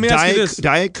your head. Well, let me ask you this: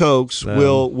 Diet Cokes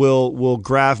will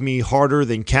grab me harder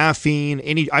than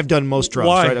caffeine. I've done most drugs.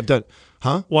 Why? Right? I've done.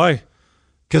 Why?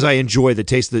 Because I enjoy the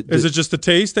taste. Is it just the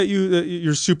taste that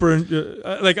you're super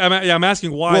like? I'm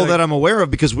asking why. Well, that I'm aware of,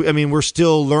 because we're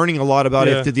still learning a lot about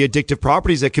the addictive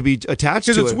properties that could be attached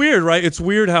to it. Because it's weird, right? It's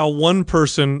weird how one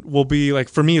person will be like,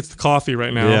 for me, it's the coffee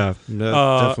right now. Yeah,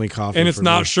 definitely coffee, and it's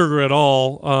not sugar at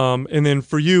all. And then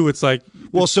for you, it's like,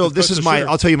 well, so this is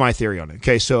I'll tell you my theory on it.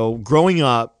 Okay, so growing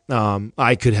up,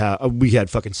 we had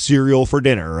fucking cereal for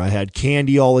dinner. I had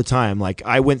candy all the time. Like,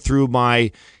 I went through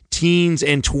my teens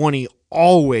and 20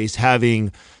 always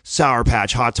having Sour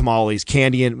Patch, Hot Tamales,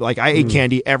 candy, and like I ate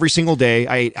candy every single day.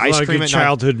 I ate ice cream at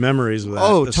childhood memories with that.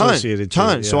 Oh,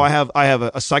 ton. So I have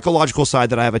a psychological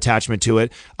side that I have attachment to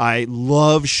it. I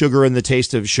love sugar and the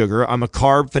taste of sugar. I'm a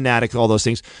carb fanatic, all those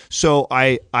things. So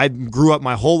I grew up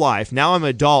my whole life. Now I'm an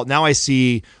adult. Now I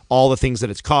see all the things that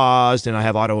it's caused, and I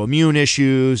have autoimmune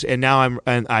issues, and now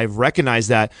I've recognized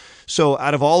that. So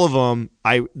out of all of them,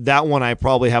 that one I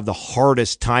probably have the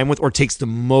hardest time with, or takes the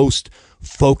most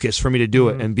focus for me to do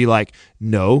it and be like,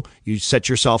 no, you set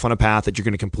yourself on a path that you're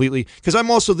going to completely, because I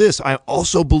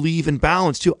also believe in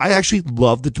balance too. I actually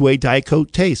love the way Diet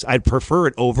Coke tastes. I'd prefer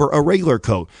it over a regular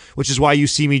Coke, which is why you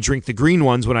see me drink the green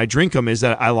ones when I drink them, is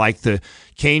that I like the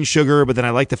cane sugar, but then I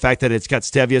like the fact that it's got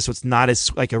stevia, so it's not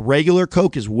as, like, a regular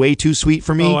Coke is way too sweet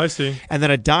for me. Oh, I see. And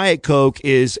then a Diet Coke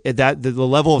is that the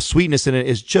level of sweetness in it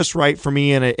is just right for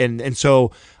me, and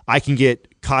so I can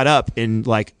get caught up in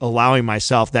like allowing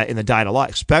myself that in the diet a lot,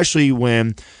 especially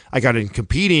when I got in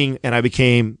competing and I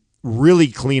became really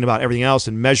clean about everything else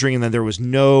and measuring. And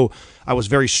then I was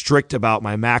very strict about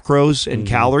my macros and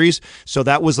calories. So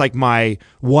that was like my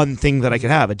one thing that I could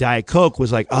have. A Diet Coke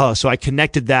was like, so I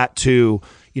connected that to,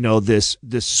 this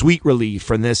sweet relief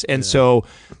from this. And so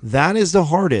that is the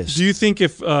hardest. Do you think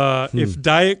if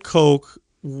Diet Coke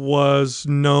was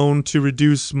known to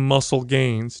reduce muscle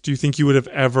gains, do you think you would have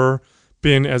ever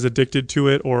been as addicted to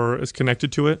it or as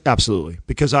connected to it? Absolutely.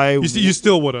 Because you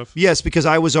still would have. Yes, because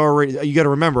I was already, you got to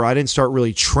remember, I didn't start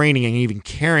really training and even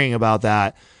caring about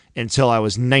that until I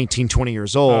was 19, 20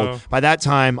 years old. Oh. By that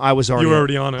time, I was already... You were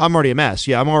already on it. I'm already a mess.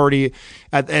 Yeah, I'm already...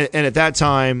 And at that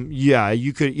time, yeah,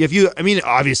 you could...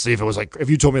 obviously, if it was like... If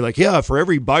you told me, like, yeah, for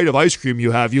every bite of ice cream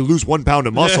you have, you lose 1 pound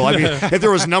of muscle. I mean, if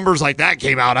there was numbers like that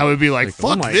came out, I would be like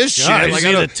fuck this shit. Like,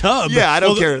 I need a tub. Yeah, I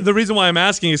don't care. The reason why I'm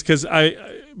asking is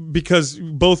because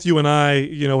both you and I,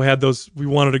 had those, we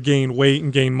wanted to gain weight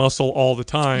and gain muscle all the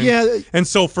time. Yeah. And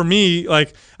so for me,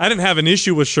 like, I didn't have an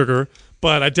issue with sugar,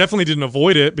 but I definitely didn't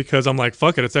avoid it because I'm like,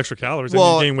 fuck it, it's extra calories. Well, I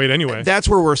need to gain weight anyway. That's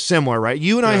where we're similar, right?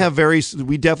 You and I have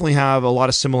we definitely have a lot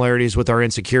of similarities with our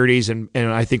insecurities, and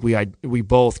I think we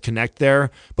both connect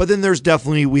there. But then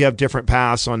we have different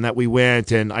paths on that we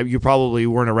went, and you probably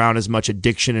weren't around as much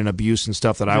addiction and abuse and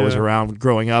stuff that I was around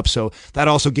growing up. So that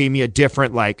also gave me a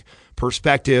different, like,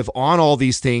 perspective on all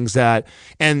these things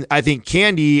and I think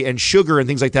candy and sugar and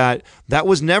things like that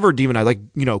was never demonized.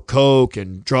 Like, Coke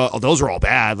and those were all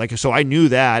bad. Like, so I knew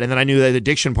that, and then I knew that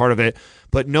addiction part of it,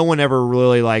 but no one ever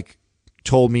really like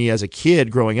told me as a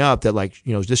kid growing up that like,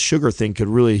 this sugar thing could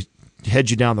really head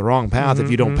you down the wrong path if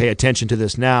you don't pay attention to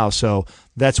this now. So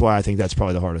that's why I think that's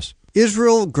probably the hardest.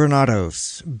 Israel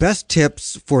Granados, best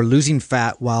tips for losing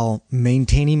fat while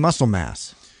maintaining muscle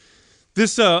mass.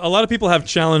 This a lot of people have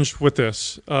challenged with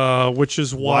this, which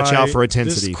is why watch out for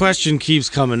intensity. This question keeps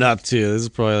coming up too. This is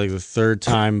probably like the third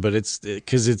time, but it's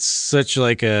because it's such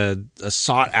like a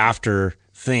sought after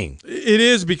thing. It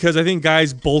is, because I think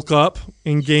guys bulk up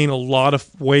and gain a lot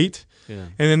of weight,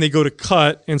 and then they go to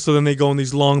cut, and so then they go in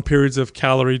these long periods of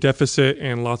calorie deficit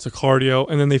and lots of cardio,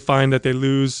 and then they find that they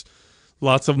lose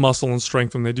lots of muscle and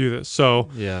strength when they do this. So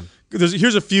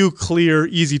here's a few clear,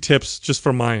 easy tips just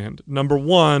from my end. Number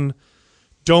one,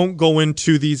 don't go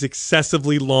into these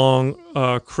excessively long,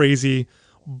 crazy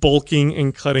bulking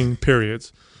and cutting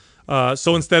periods.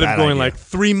 So instead of going like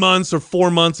 3 months or 4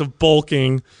 months of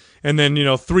bulking and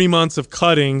then 3 months of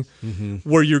cutting,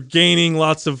 where you're gaining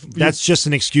lots of. That's just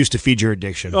an excuse to feed your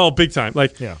addiction. Oh, big time!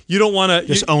 Like you don't want to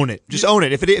just own it. Just own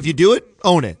it. If you do it,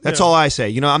 own it. That's all I say.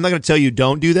 I'm not going to tell you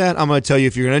don't do that. I'm going to tell you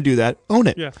if you're going to do that, own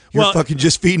it. Yeah. You're fucking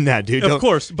just feeding that, dude. Of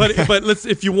course, but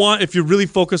if you're really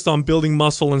focused on building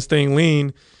muscle and staying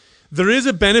lean, there is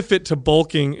a benefit to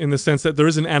bulking in the sense that there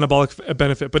is an anabolic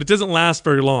benefit, but it doesn't last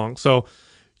very long. So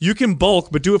you can bulk,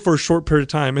 but do it for a short period of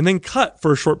time and then cut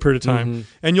for a short period of time.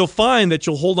 And you'll find that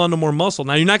you'll hold on to more muscle.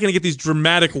 Now, you're not going to get these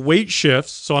dramatic weight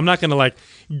shifts. So I'm not going to like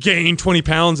gain 20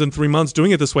 pounds in 3 months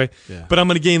doing it this way, but I'm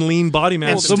going to gain lean body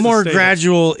mass. Well, the more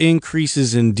gradual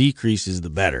increases and decreases, the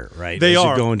better, right? They are.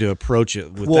 You're going to approach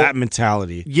it with that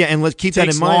mentality. Yeah, and let's keep that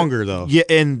in mind. Takes longer, though. Yeah,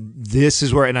 and this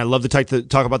is where, and I love to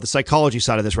talk about the psychology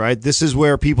side of this, right? This is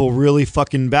where people really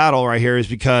fucking battle right here, is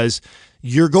because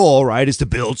your goal, right, is to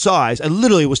build size. I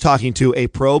literally was talking to a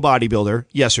pro bodybuilder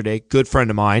yesterday, good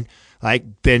friend of mine,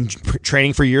 like been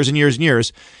training for years and years and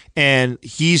years. And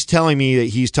he's telling me that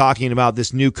he's talking about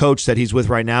this new coach that he's with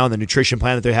right now and the nutrition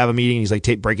plan that they have a meeting. He's like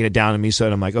breaking it down to me. So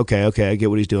I'm like, okay, I get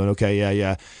what he's doing. Okay,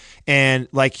 yeah. And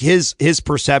like his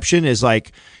perception is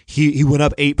like he went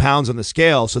up 8 pounds on the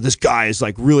scale. So this guy is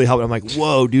like really helping. I'm like,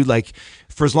 whoa, dude, like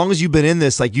for as long as you've been in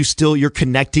this, like you're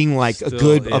connecting like a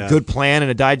good plan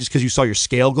and a diet just because you saw your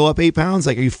scale go up 8 pounds.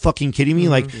 Like, are you fucking kidding me?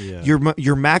 Like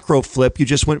your macro flip, you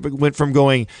just went from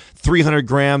going 300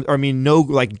 grams, or I mean, no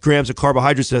like grams of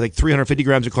carbohydrates to like 350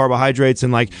 grams of carbohydrates,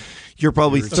 and like you're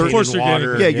probably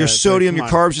water. Your sodium, your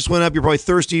carbs just went up. You're probably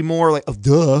thirsty more. Like,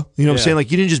 duh. You know what I'm saying? Like,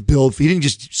 he didn't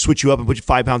just switch you up and put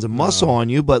 5 pounds of muscle on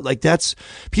you. But like, that's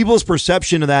people's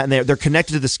perception of that, and they're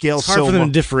connected to the scale. It's hard for them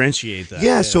to differentiate that.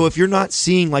 Yeah. So if you're not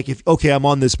seeing like, I'm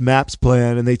on this MAPS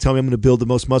plan and they tell me I'm going to build the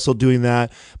most muscle doing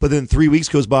that, but then 3 weeks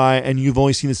goes by and you've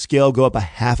only seen the scale go up a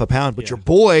half a pound. But your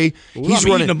boy, he's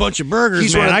running a bunch of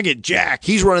burgers. I get jacked.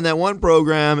 He's running that one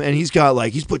program and he's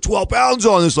put 12 pounds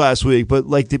on this last week. But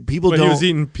like the people. But he was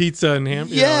eating pizza and ham.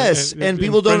 Yes, and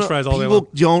people don't.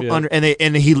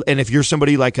 And if you're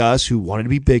somebody like us who wanted to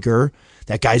be bigger,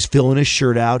 that guy's filling his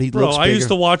shirt out. He looks bigger. I used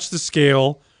to watch the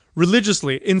scale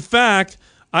religiously. In fact,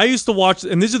 I used to watch,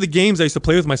 and these are the games I used to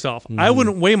play with myself. I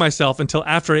wouldn't weigh myself until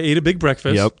after I ate a big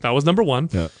breakfast. Yep. That was number one.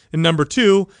 Yep. And number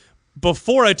two,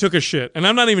 before I took a shit. And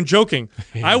I'm not even joking.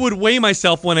 I would weigh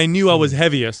myself when I knew I was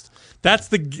heaviest. That's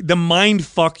the mind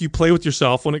fuck you play with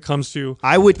yourself when it comes to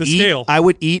the scale. I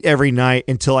would eat every night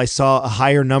until I saw a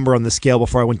higher number on the scale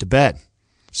before I went to bed.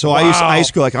 So I used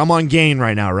to go like, I'm on gain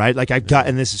right now, right? Like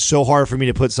and this is so hard for me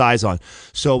to put size on.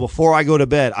 So before I go to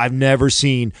bed, I've never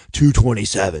seen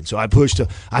 227. So I pushed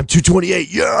I'm 228.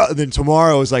 Yeah. And then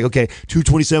tomorrow is like, okay,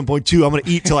 227.2. I'm going to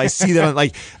eat till I see that.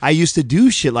 Like, I used to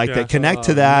do shit like that. Connect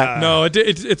to that. No,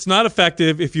 it's not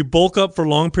effective. If you bulk up for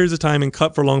long periods of time and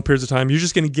cut for long periods of time, you're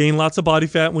just going to gain lots of body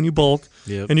fat when you bulk,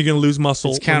 and you're going to lose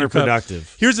muscle. It's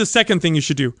counterproductive. Here's the second thing you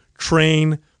should do.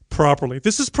 Train properly.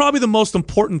 This is probably the most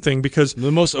important thing, because the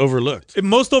most overlooked.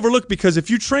 Because if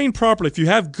you train properly, if you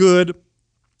have good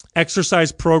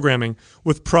exercise programming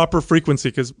with proper frequency,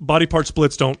 because body part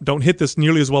splits don't hit this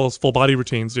nearly as well as full body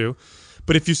routines do.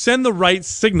 But if you send the right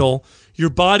signal, your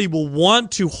body will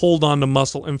want to hold on to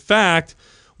muscle. In fact,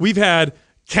 I've had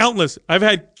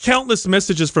countless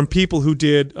messages from people who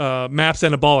did MAPS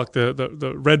Anabolic,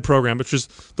 the red program, which is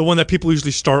the one that people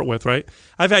usually start with, right?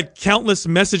 I've had countless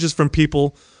messages from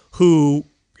people who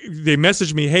they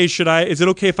message me, hey, is it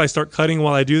okay if I start cutting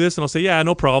while I do this? And I'll say, yeah,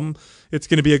 no problem. It's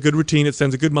going to be a good routine. It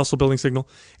sends a good muscle building signal.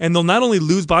 And they'll not only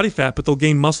lose body fat, but they'll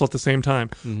gain muscle at the same time,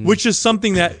 which is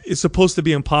something that is supposed to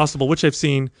be impossible, which I've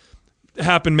seen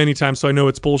happen many times, so I know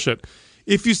it's bullshit.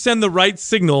 If you send the right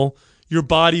signal, your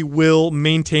body will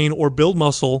maintain or build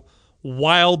muscle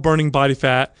while burning body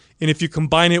fat. And if you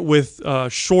combine it with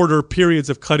shorter periods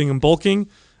of cutting and bulking,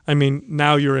 I mean,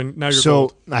 now you're So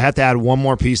gold. I have to add one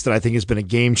more piece that I think has been a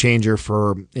game changer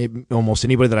for almost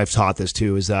anybody that I've taught this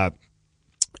to is that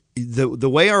the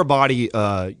way our body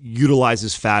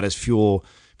utilizes fat as fuel,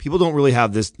 people don't really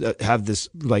have this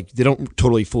like they don't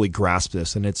totally fully grasp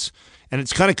this, and it's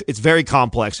very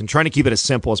complex, and trying to keep it as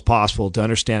simple as possible to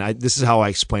understand. This is how I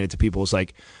explain it to people. It's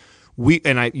like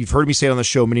you've heard me say it on the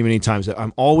show many, many times that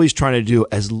I'm always trying to do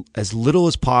as little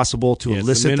as possible to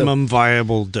elicit the minimum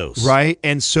viable dose. Right.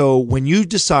 And so when you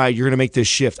decide you're going to make this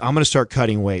shift, I'm going to start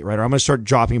cutting weight, right? Or I'm going to start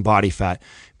dropping body fat.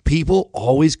 People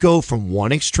always go from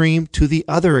one extreme to the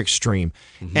other extreme.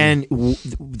 Mm-hmm. And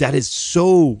that is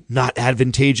so not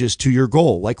advantageous to your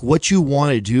goal. Like what you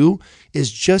want to do is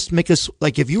just make us,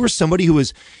 like if you were somebody who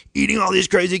was eating all these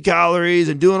crazy calories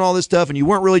and doing all this stuff and you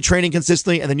weren't really training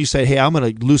consistently, and then you say, hey, I'm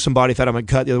going to lose some body fat, I'm going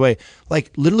to cut the other way.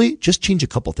 Like literally just change a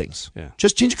couple things. Yeah.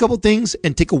 Just change a couple things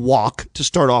and take a walk to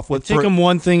start off with. Take them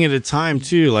one thing at a time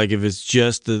too. Like if it's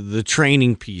just the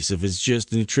training piece, if it's just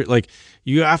the like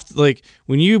you have to, like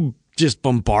when you just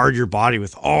bombard your body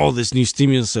with all this new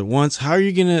stimulus at once, how are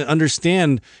you going to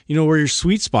understand, where your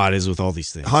sweet spot is with all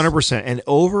these things? 100%. And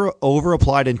over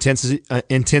applied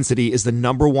intensity is the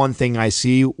number one thing I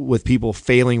see with people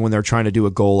failing when they're trying to do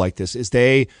a goal like this. Is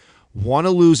they want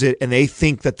to lose it, and they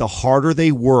think that the harder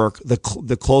they work,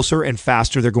 the closer and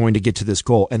faster they're going to get to this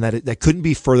goal, and that couldn't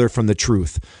be further from the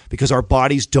truth, because our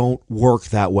bodies don't work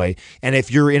that way. And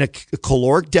if you're in a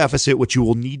caloric deficit, which you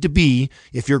will need to be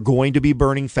if you're going to be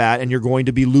burning fat and you're going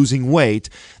to be losing weight,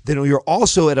 then you're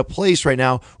also at a place right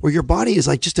now where your body is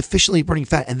like just efficiently burning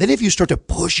fat. And then if you start to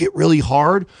push it really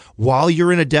hard while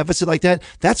you're in a deficit like that,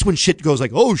 that's when shit goes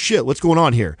like, oh shit, what's going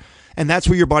on here? And that's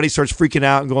where your body starts freaking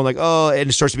out and going like, oh, and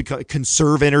it starts to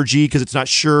conserve energy because it's not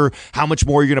sure how much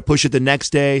more you're going to push it the next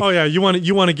day. Oh yeah, you want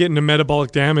to get into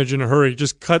metabolic damage in a hurry.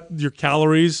 Just cut your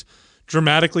calories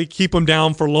dramatically, keep them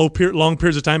down for long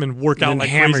periods of time, and work out like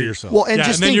hammer crazy. yourself. Well, and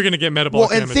then you're going to get metabolic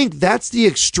damage. And think that's the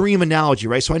extreme analogy,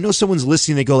 right? So I know someone's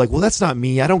listening, they go like, well, that's not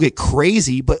me. I don't get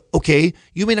crazy, but okay,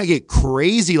 you may not get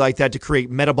crazy like that to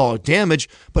create metabolic damage,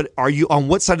 but are you on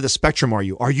what side of the spectrum are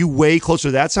you? Are you way closer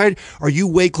to that side? Are you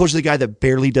way closer to the guy that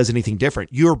barely does anything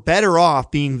different? You're better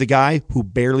off being the guy who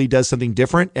barely does something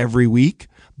different every week.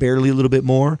 Barely a little bit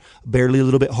more, barely a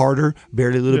little bit harder,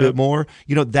 barely a little bit more.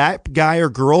 That guy or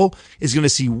girl is going to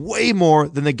see way more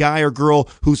than the guy or girl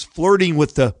who's flirting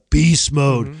with the beast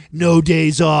mode, no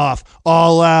days off,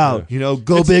 all out,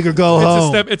 go big or go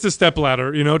home. It's a step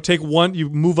ladder, you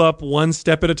move up one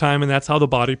step at a time, and that's how the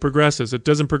body progresses. It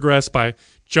doesn't progress by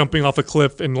jumping off a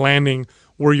cliff and landing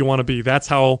where you want to be. That's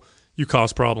how you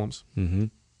cause problems. Mm-hmm.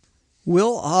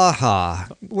 Will Aha,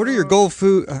 what are your go-to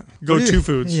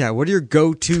foods? Yeah, what are your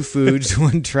go-to foods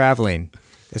when traveling,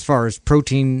 as far as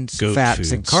proteins,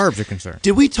 fats, and carbs are concerned?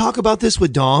 Did we talk about this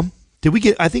with Dom?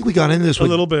 I think we got into this a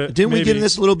little bit. Didn't we get into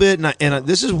this a little bit? And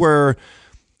this is where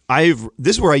I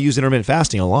use intermittent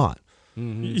fasting a lot.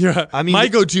 Mm-hmm. Yeah, I mean, my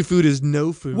go-to food is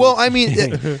no food. Well, I mean,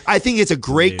 I think it's a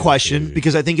great question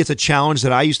because I think it's a challenge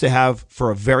that I used to have for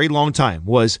a very long time,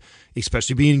 was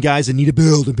especially being guys that need to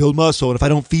build muscle. And if I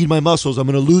don't feed my muscles, I'm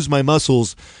going to lose my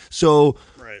muscles. So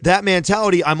that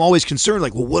mentality, I'm always concerned,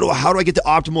 like, well, how do I get the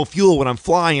optimal fuel when I'm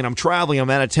flying and I'm traveling, I'm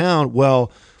out of town?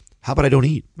 Well, how about I don't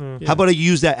eat? How about I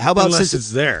use that? How about unless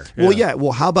it's there? Well, yeah.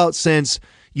 Well, how about since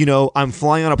I'm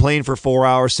flying on a plane for 4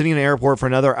 hours, sitting in an airport for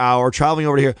another hour, traveling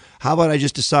over to here. How about I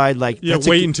just decide wait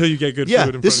until you get good food.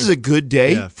 Yeah, this is a good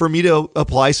day for me to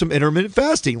apply some intermittent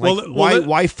fasting.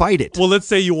 Why fight it? Well, let's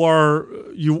say you're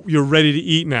ready to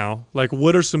eat now. Like,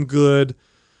 what are some good,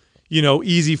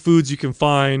 easy foods you can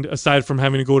find aside from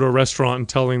having to go to a restaurant and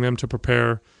telling them to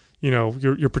prepare,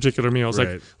 your particular meals?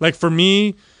 Right. Like for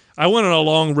me, I went on a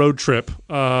long road trip.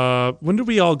 When did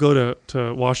we all go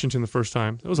to Washington the first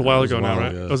time? That was a while ago now,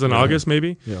 right? It was in August,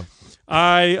 maybe? Yeah.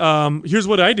 Here's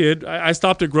what I did. I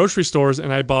stopped at grocery stores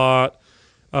and I bought,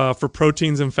 for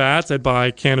proteins and fats, I'd buy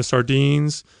a can of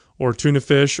sardines or tuna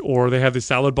fish, or they have the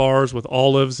salad bars with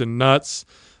olives and nuts.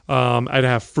 I'd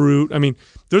have fruit. I mean,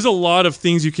 there's a lot of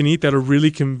things you can eat that are really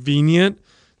convenient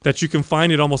that you can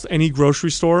find at almost any grocery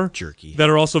store. Jerky.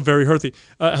 That are also very healthy.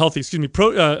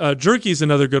 Jerky is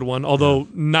another good one, although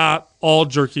not all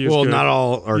jerky is good. Well, not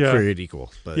all are created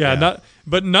equal. But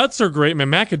but nuts are great,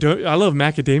 man. I love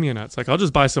macadamia nuts. Like, I'll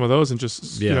just buy some of those and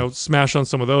just smash on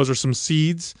some of those, or some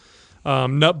seeds.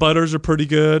 Nut butters are pretty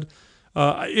good.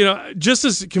 Just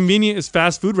as convenient as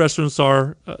fast food restaurants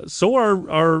are, so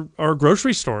are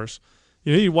grocery stores.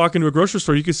 You walk into a grocery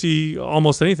store, you can see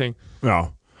almost anything.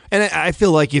 No. And I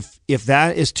feel like if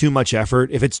that is too much effort,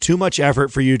 if it's too much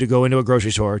effort for you to go into a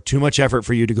grocery store, too much effort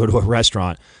for you to go to a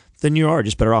restaurant, then you are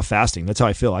just better off fasting. That's how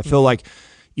I feel. I feel like,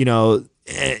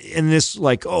 this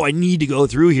like, oh, I need to go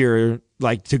through here,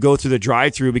 like to go through the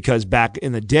drive-through, because back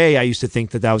in the day I used to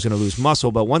think that I was going to lose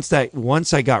muscle. But once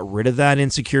I got rid of that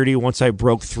insecurity, once I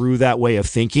broke through that way of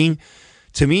thinking,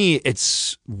 to me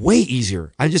it's way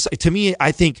easier. I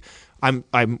think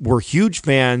we're huge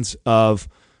fans of,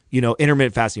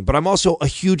 intermittent fasting, but I'm also a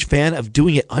huge fan of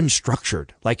doing it unstructured.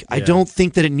 Like, I don't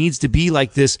think that it needs to be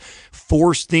like this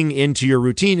forced thing into your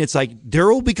routine. It's like, there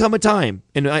will become a time,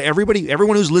 and everyone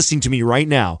who's listening to me right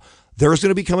now, there's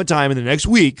going to become a time in the next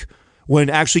week when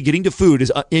actually getting to food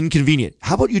is inconvenient.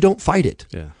 How about you don't fight it?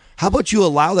 Yeah. How about you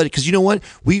allow that? Because you know what?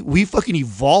 We fucking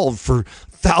evolved for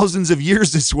thousands of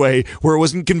years this way, where it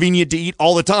wasn't convenient to eat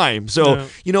all the time. So,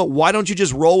 why don't you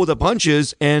just roll with the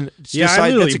punches and decide I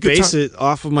literally that's a good base time? it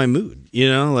off of my mood,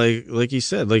 like you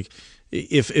said, like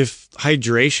if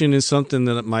hydration is something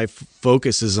that my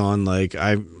focus is on, like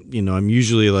I'm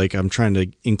usually like, I'm trying to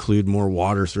include more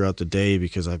water throughout the day,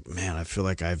 because I feel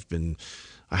like I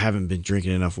haven't been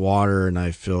drinking enough water, and I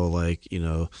feel like,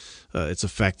 it's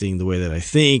affecting the way that I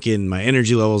think and my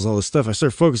energy levels, all this stuff. I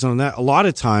start focusing on that. A lot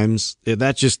of times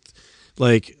that just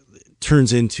like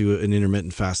turns into an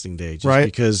intermittent fasting day,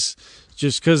 because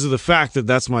of the fact that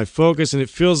that's my focus. And it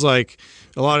feels like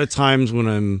a lot of times when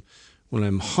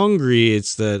I'm hungry,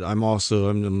 it's that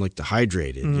I'm like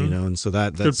dehydrated, and so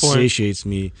that satiates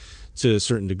me to a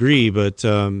certain degree. But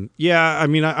I'm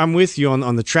with you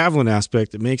on the traveling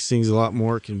aspect. It makes things a lot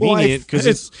more convenient,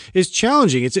 because it's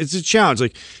challenging. It's a challenge.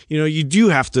 Like, you do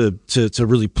have to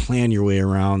really plan your way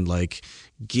around, like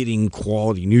getting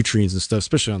quality nutrients and stuff,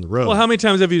 especially on the road. Well, how many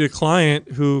times have you had a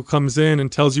client who comes in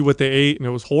and tells you what they ate and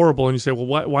it was horrible, and you say, well,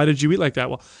 why did you eat like that?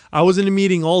 Well, I was in a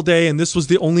meeting all day and this was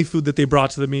the only food that they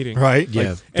brought to the meeting. Right.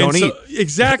 Yeah. Don't eat.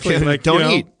 Exactly. Like,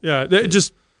 don't eat. Yeah.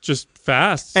 Just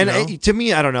fast. And to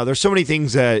me, I don't know. There's so many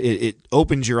things that it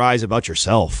opens your eyes about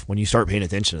yourself when you start paying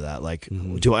attention to that. Like,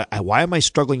 why am I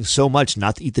struggling so much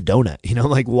not to eat the donut?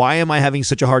 Like, why am I having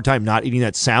such a hard time not eating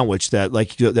that sandwich that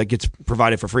that gets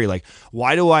provided for free? Like,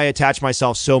 why do I attach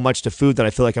myself so much to food that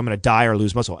I feel like I'm going to die or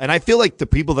lose muscle? And I feel like the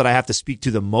people that I have to speak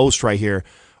to the most right here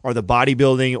are the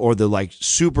bodybuilding or the like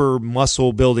super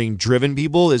muscle building driven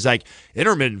people, is like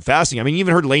intermittent fasting. I mean, you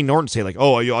even heard Layne Norton say like,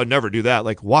 oh, I'd never do that.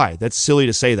 Like, why? That's silly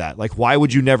to say that. Like, why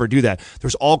would you never do that?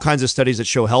 There's all kinds of studies that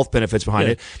show health benefits behind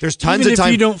it. There's tons of time.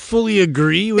 If you don't fully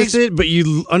agree with it, but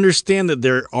you understand that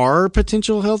there are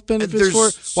potential health benefits for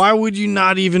it, why would you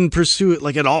not even pursue it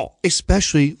like at all?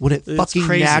 Especially when it's fucking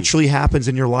crazy. Naturally happens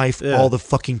in your life all the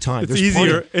fucking time. It's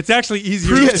easier. It's actually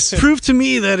easier. Prove to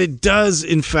me that it does,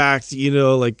 in fact,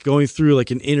 like going through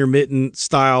like an intermittent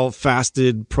style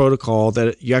fasted protocol,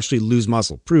 that you actually lose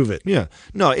muscle. Prove it. Yeah.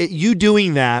 No, you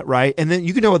doing that, right? And then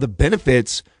you can know the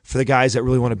benefits for the guys that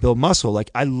really want to build muscle.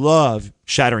 Like, I love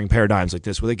shattering paradigms like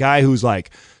this with a guy who's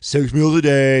like 6 meals a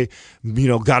day,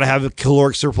 got to have a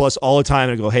caloric surplus all the time.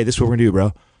 And I go, hey, this is what we're going to do,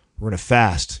 bro. We're going to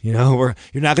fast. You're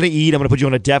not going to eat. I'm going to put you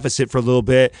on a deficit for a little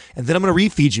bit, and then I'm going to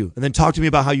refeed you, and then talk to me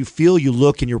about how you feel, you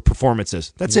look, and your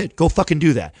performances. That's it. Go fucking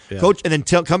do that. Yeah. Coach, and then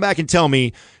come back and tell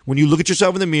me, when you look at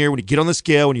yourself in the mirror, when you get on the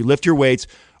scale, when you lift your weights,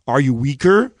 are you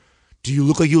weaker? Do you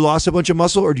look like you lost a bunch of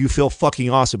muscle, or do you feel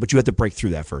fucking awesome? But you have to break through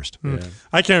that first. Yeah.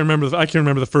 I can't remember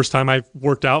the first time I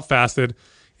worked out fasted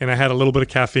and I had a little bit of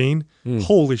caffeine.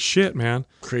 Holy shit, man.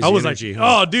 Crazy I was energy, like,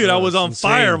 huh? oh, dude, I was on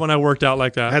fire when I worked out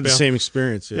like that. I had the same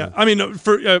experience. Yeah. I mean,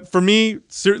 for me,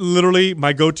 literally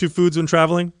my go-to foods when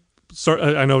traveling,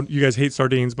 I know you guys hate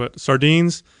sardines, but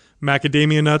sardines,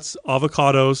 macadamia nuts,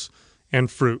 avocados,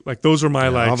 and fruit. Like, those are my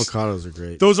avocados are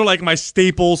great. Those are like my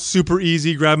staples, super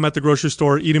easy. Grab them at the grocery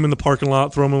store, eat them in the parking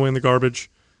lot, throw them away in the garbage,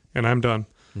 and I'm done.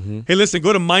 Hey, listen,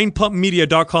 go to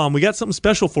mindpumpmedia.com. We got something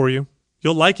special for you.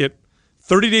 You'll like it.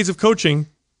 30 days of coaching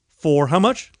for how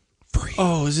much? Free.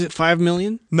 Oh, is it $5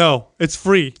 million? No, it's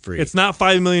free. It's not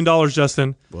 $5 million,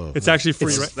 Justin. Whoa, it's actually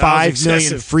free. It's $5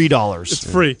 million free dollars.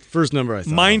 It's free. First number I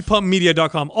thought.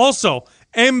 Mindpumpmedia.com. Also,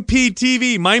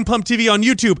 MPTV, Mind Pump TV on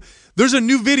YouTube. There's a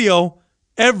new video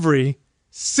every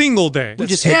single day.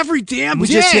 Every damn day. We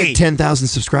just hit 10,000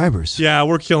 subscribers. Yeah,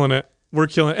 we're killing it.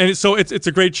 And so it's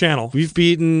a great channel. We've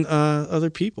beaten other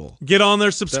people. Get on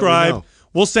there, subscribe.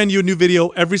 We'll send you a new video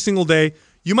every single day.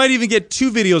 You might even get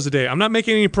 2 videos a day. I'm not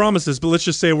making any promises, but let's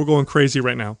just say we're going crazy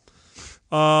right now.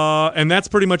 And that's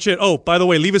pretty much it. Oh, by the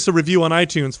way, leave us a review on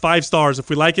iTunes, 5 stars. If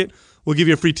we like it, we'll give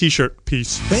you a free t-shirt.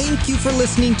 Peace. Thank you for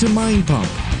listening to Mind Pump.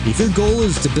 If your goal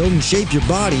is to build and shape your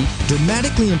body,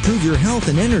 dramatically improve your health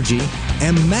and energy,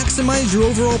 and maximize your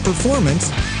overall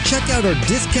performance, check out our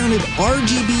discounted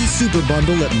RGB Super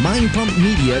Bundle at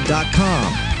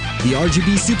mindpumpmedia.com. The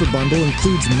RGB Super Bundle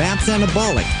includes MAPS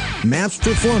Anabolic, MAPS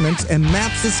Performance, and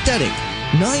MAPS Aesthetic.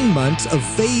 9 months of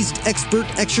phased expert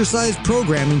exercise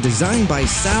programming designed by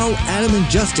Sal, Adam, and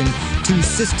Justin to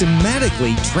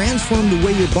systematically transform the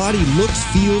way your body looks,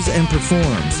 feels, and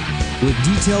performs. With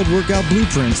detailed workout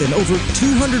blueprints and over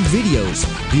 200 videos,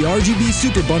 the RGB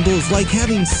Super Bundle is like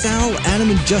having Sal,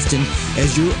 Adam, and Justin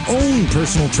as your own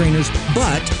personal trainers,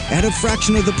 but at a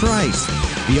fraction of the price.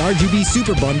 The RGB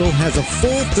Super Bundle has a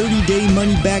full 30-day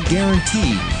money-back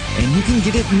guarantee, and you can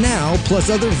get it now plus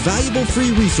other valuable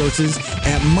free resources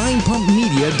at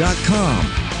mindpumpmedia.com.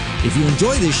 If you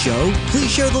enjoy this show,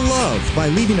 please share the love by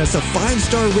leaving us a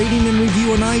 5-star rating and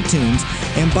review on iTunes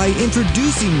and by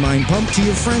introducing Mind Pump to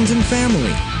your friends and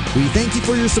family. We thank you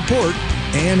for your support,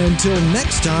 and until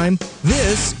next time,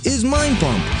 this is Mind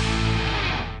Pump.